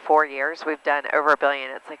 not even 4 years, we've done over $1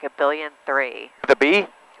 billion. It's like $1.3 billion. The B?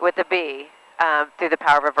 With the B, through the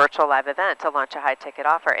power of a virtual live event to launch a high-ticket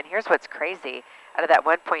offer. And here's what's crazy. Out of that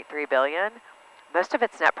 $1.3 billion, most of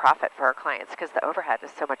it's net profit for our clients because the overhead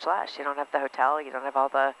is so much less. You don't have the hotel, you don't have all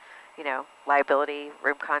the, liability,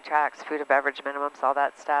 room contracts, food and beverage minimums, all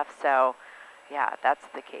that stuff. So, yeah, that's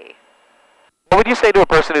the key. What would you say to a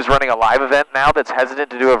person who's running a live event now that's hesitant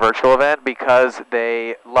to do a virtual event because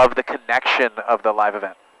they love the connection of the live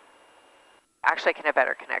event? Actually can have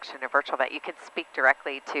better connection in a virtual event. You can speak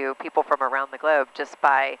directly to people from around the globe just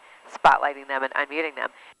by spotlighting them and unmuting them.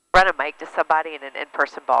 Run a mic to somebody in an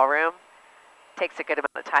in-person ballroom. Takes a good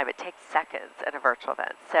amount of time. It takes seconds in a virtual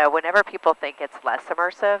event. So whenever people think it's less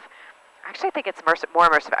immersive, I actually think it's more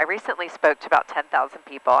immersive. I recently spoke to about 10,000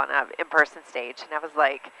 people on an in-person stage, and I was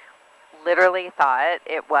like, literally thought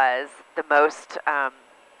it was the most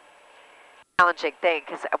challenging thing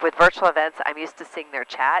because with virtual events, I'm used to seeing their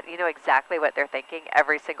chat. You know exactly what they're thinking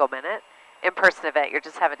every single minute. In-person event, you're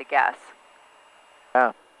just having to guess.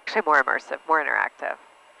 Yeah. Actually more immersive, more interactive.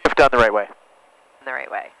 If done the right way. In the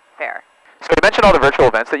right way. Fair. So you mentioned all the virtual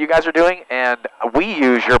events that you guys are doing, and we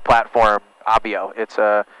use your platform, Abio. It's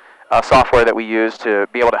a software that we use to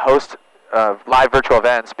be able to host live virtual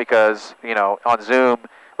events because, you know, on Zoom,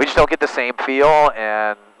 we just don't get the same feel,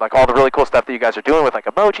 and like all the really cool stuff that you guys are doing with like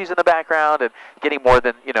emojis in the background and getting more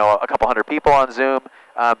than, you know, a couple hundred people on Zoom.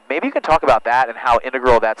 Maybe you can talk about that and how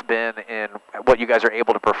integral that's been in what you guys are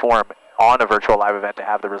able to perform on a virtual live event to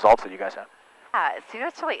have the results that you guys have. Yeah, so you know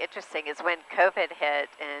what's really interesting is when COVID hit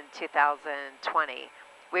in 2020,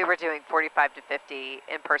 we were doing 45 to 50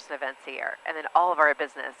 in-person events a year, and then all of our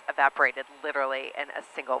business evaporated literally in a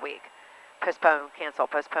single week. Postpone, cancel,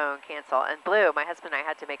 and Blue, my husband and I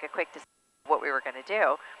had to make a quick decision what we were going to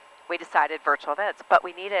do. We decided virtual events, but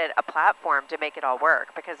we needed a platform to make it all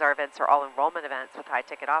work because our events are all enrollment events with high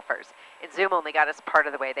ticket offers, and Zoom only got us part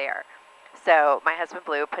of the way there. So my husband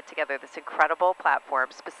Blue put together this incredible platform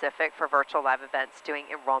specific for virtual live events doing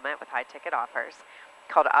enrollment with high ticket offers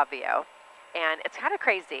called Avio. And it's kind of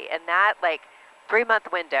crazy. In that like 3-month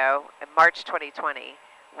window in March 2020,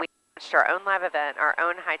 we launched our own live event, our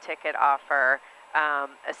own high ticket offer,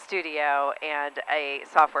 a studio, and a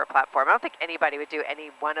software platform. I don't think anybody would do any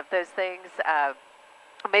one of those things,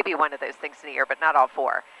 maybe one of those things in a year, but not all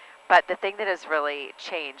 4. But the thing that has really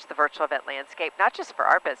changed the virtual event landscape, not just for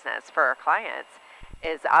our business, for our clients,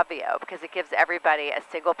 is Avio, because it gives everybody a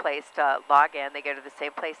single place to log in. They go to the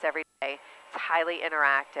same place every day. It's highly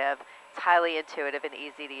interactive. It's highly intuitive and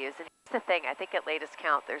easy to use. And here's the thing, I think at latest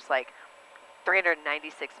count, there's like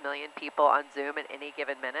 396 million people on Zoom at any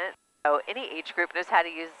given minute. So any age group knows how to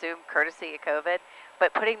use Zoom courtesy of COVID,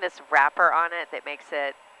 but putting this wrapper on it that makes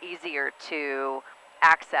it easier to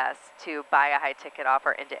access to buy a high ticket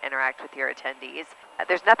offer and to interact with your attendees.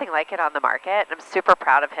 There's nothing like it on the market. I'm super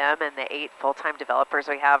proud of him and the 8 full-time developers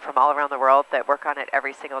we have from all around the world that work on it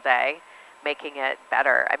every single day, making it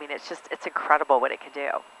better. I mean, it's incredible what it can do.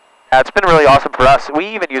 It's been really awesome for us. We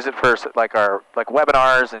even use it for like our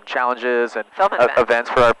webinars and challenges and events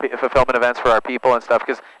for our fulfillment events for our people and stuff.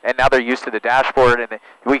 And now they're used to the dashboard, and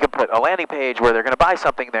we can put a landing page where they're going to buy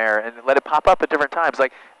something there and let it pop up at different times.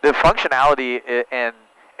 Like the functionality and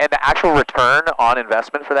the actual return on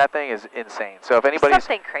investment for that thing is insane. So if anybody's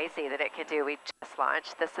something crazy that it can do, we just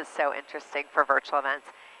launched. This is so interesting for virtual events.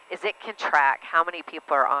 Is it can track how many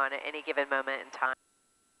people are on at any given moment in time.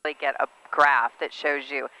 Really get a graph that shows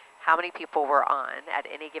you how many people were on at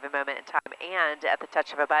any given moment in time, and at the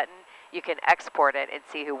touch of a button, you can export it and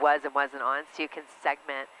see who was and wasn't on, so you can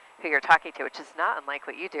segment who you're talking to, which is not unlike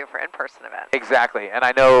what you do for in-person events. Exactly, and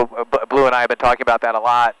I know Blue and I have been talking about that a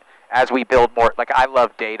lot as we build more. Like, I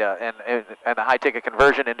love data, and the high-ticket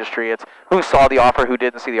conversion industry, it's who saw the offer, who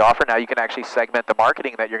didn't see the offer. Now you can actually segment the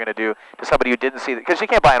marketing that you're going to do to somebody who didn't see it, because you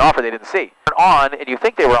can't buy an offer they didn't see. They're on, and you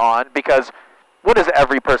think they were on, because what does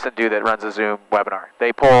every person do that runs a Zoom webinar?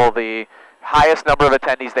 They pull the highest number of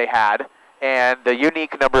attendees they had and the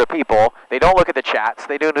unique number of people. They don't look at the chats.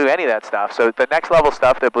 They don't do any of that stuff. So the next level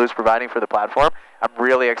stuff that Blue's providing for the platform, I'm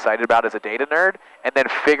really excited about as a data nerd. And then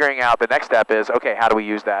figuring out the next step is, okay, how do we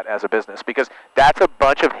use that as a business? Because that's a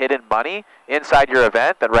bunch of hidden money inside your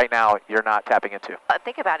event that right now you're not tapping into.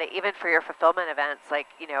 Think about it, even for your fulfillment events, like,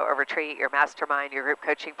 you know, a retreat, your mastermind, your group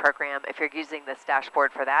coaching program, if you're using this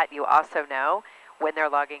dashboard for that, you also know when they're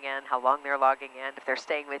logging in, how long they're logging in, if they're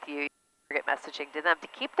staying with you, target messaging to them to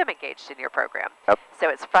keep them engaged in your program. Yep. So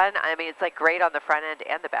it's fun. I mean, it's like great on the front end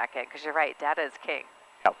and the back end, because you're right, data is king.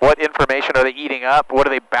 Yeah. What information are they eating up?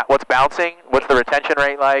 What's bouncing? What's the retention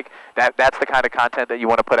rate like? That's the kind of content that you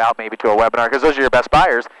want to put out maybe to a webinar, because those are your best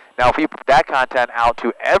buyers. Now, if you put that content out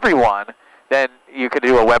to everyone, then you could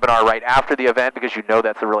do a webinar right after the event, because you know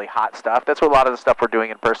that's the really hot stuff. That's what a lot of the stuff we're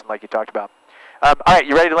doing in person, like you talked about. All right,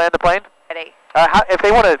 you ready to land the plane? Ready. If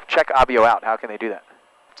they want to check Avio out, how can they do that?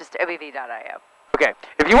 Just obv.io. Okay.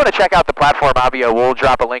 If you want to check out the platform Avio, we'll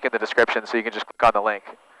drop a link in the description so you can just click on the link.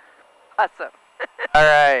 Awesome. All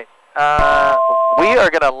right. We are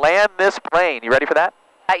going to land this plane. You ready for that?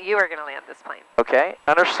 You are going to land this plane. Okay.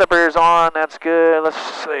 Under separator's on. That's good. Let's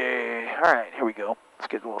see. All right. Here we go. Let's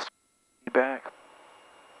get a little feedback.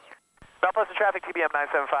 Mount Pleasant traffic, TBM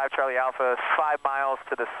 975, Charlie Alpha, 5 miles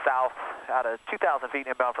to the south, out of 2,000 feet,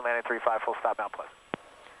 inbound for landing 35, full stop, Mount Pleasant.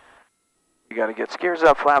 You got to get gears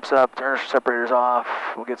up, flaps up, turn separators off.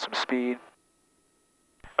 We'll get some speed.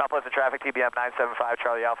 Mount Pleasant traffic, TBM 975,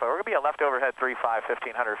 Charlie Alpha. We're going to be a left overhead 35,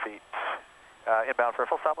 1,500 feet, inbound for a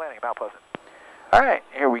full stop landing, Mount Pleasant. All right,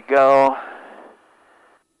 here we go.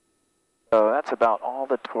 So that's about all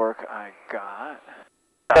the torque I got.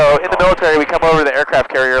 So in the military, we come over the aircraft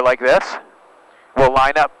carrier like this. We'll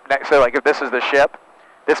line up next, so like if this is the ship,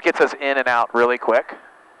 this gets us in and out really quick.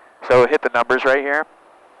 So hit the numbers right here.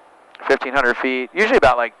 1,500 feet, usually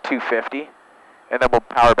about like 250. And then we'll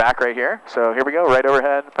power back right here. So here we go, right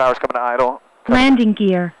overhead, power's coming to idle. Landing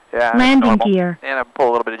gear. Yeah, Landing gear. And I pull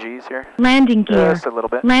a little bit of G's here. Landing gear. Just a little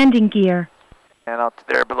bit. Landing gear. And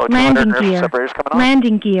they're below 200 Landing inertial gear. separators coming on.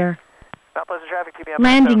 Landing gear. Mount Pleasant traffic, TBM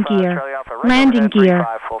Landing 975, gear. Charlie Alpha, right Landing overhead, gear.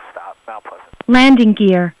 35, full stop, Mount Pleasant. Landing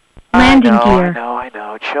gear. Landing gear. I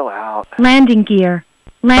know. Chill out. Landing gear.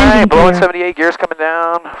 All Landing right, below gear. 78 gears coming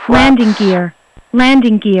down. Flaps Landing gear.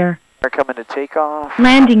 Landing gear. are coming to take off.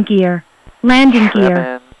 Landing gear. Landing gear.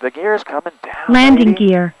 Trimming. The gear's coming down. Landing lady.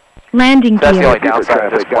 gear. Landing That's the gear. only downside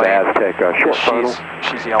of this got plane. Aztec, short funnel.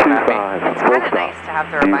 She's yelling at me. 25, It's full kind of stop. nice to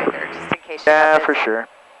have the reminder, just in case you Yeah, have for busy. sure.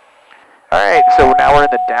 All right, so now we're in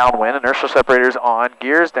the downwind. Inertial separators on,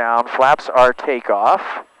 gears down, flaps are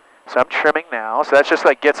takeoff. So I'm trimming now. So that's just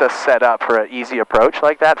like gets us set up for an easy approach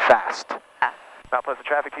like that, fast. Mount Pleasant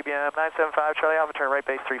traffic, TBM 975, Charlie Alpha, turn right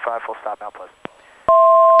base 35, full stop, Mount Pleasant.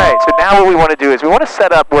 All right, so now what we want to do is we want to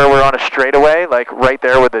set up where we're on a straightaway, like right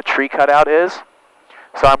there where the tree cutout is.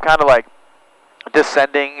 So I'm kind of like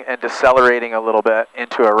descending and decelerating a little bit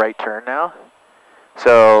into a right turn now.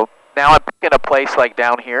 So now I'm picking a place like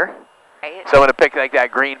down here. Right? So I'm going to pick like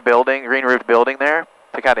that green roofed building there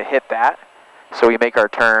to kind of hit that. So we make our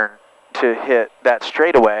turn to hit that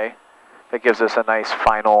straightaway. That gives us a nice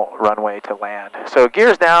final runway to land. So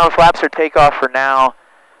gears down, flaps are takeoff for now.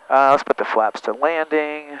 Let's put the flaps to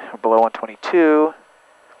landing. We're below 122.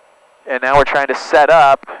 And now we're trying to set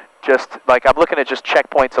up, just like I'm looking at just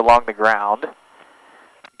checkpoints along the ground.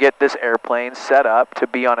 Get this airplane set up to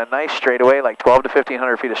be on a nice straightaway, like 12 to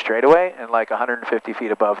 1,500 feet of straightaway, and like 150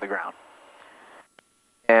 feet above the ground.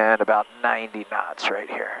 And about 90 knots right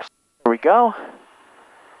here. So here we go.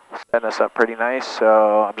 Setting us up pretty nice,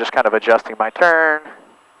 so I'm just kind of adjusting my turn. A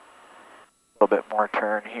little bit more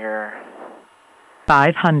turn here.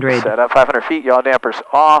 500. Set up 500 feet, yaw dampers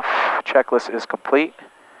off. Checklist is complete.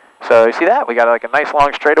 So you see that? We got like a nice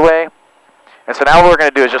long straightaway. And so now what we're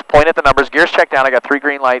going to do is just point at the numbers. Gears checked down. I got 3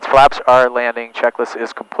 green lights. Flaps are landing. Checklist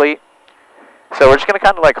is complete. So we're just going to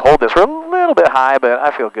kind of like hold this. We're a little bit high, but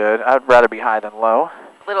I feel good. I'd rather be high than low.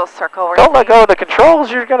 Little circle. Where Don't let go of the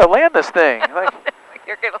controls. You're going to land this thing. Like,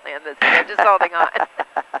 You're going to land this. You're just holding on.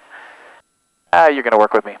 you're going to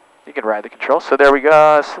work with me. You can ride the controls. So there we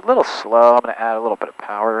go. It's a little slow. I'm going to add a little bit of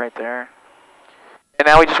power right there. And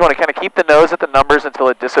now we just want to kind of keep the nose at the numbers until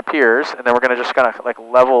it disappears. And then we're going to just kind of like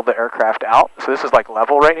level the aircraft out. So this is like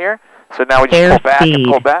level right here. So now we just pull back and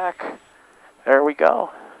pull back. There we go.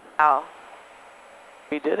 Oh.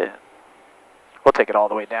 We did it. We'll take it all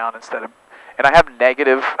the way down instead of... And I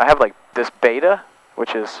have like this beta,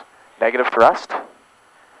 which is negative thrust.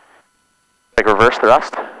 Like reverse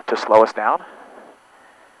thrust to slow us down.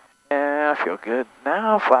 And I feel good.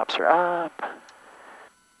 Now flaps are up.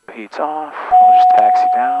 Heat's off. We'll just taxi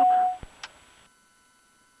down.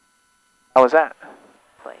 How was that?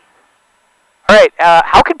 Boy. All right.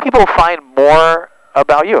 How can people find more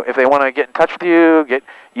about you? If they want to get in touch with you, get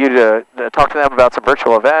you to talk to them about some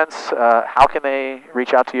virtual events, how can they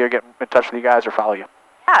reach out to you or get in touch with you guys or follow you?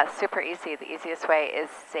 Yeah, super easy. The easiest way is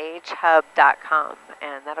sagehub.com,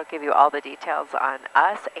 and that'll give you all the details on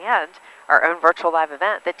us and our own virtual live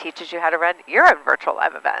event that teaches you how to run your own virtual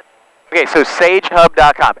live event. Okay, so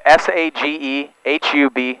sagehub.com, SAGEHUB.com,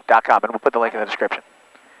 and we'll put the link in the description.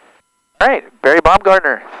 All right, Bari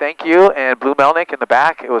Baumgardner, thank you, and Blue Melnick in the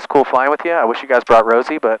back. It was cool flying with you. I wish you guys brought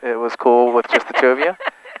Rosie, but it was cool with just the two of you.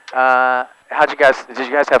 Did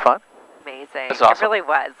you guys have fun? Amazing. That's awesome. It really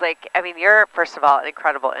was. Like, I mean, you're, first of all, an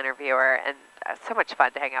incredible interviewer, and so much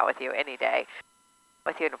fun to hang out with you any day.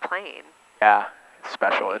 With you in a plane. Yeah, it's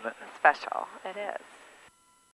special, isn't it? Special. It is.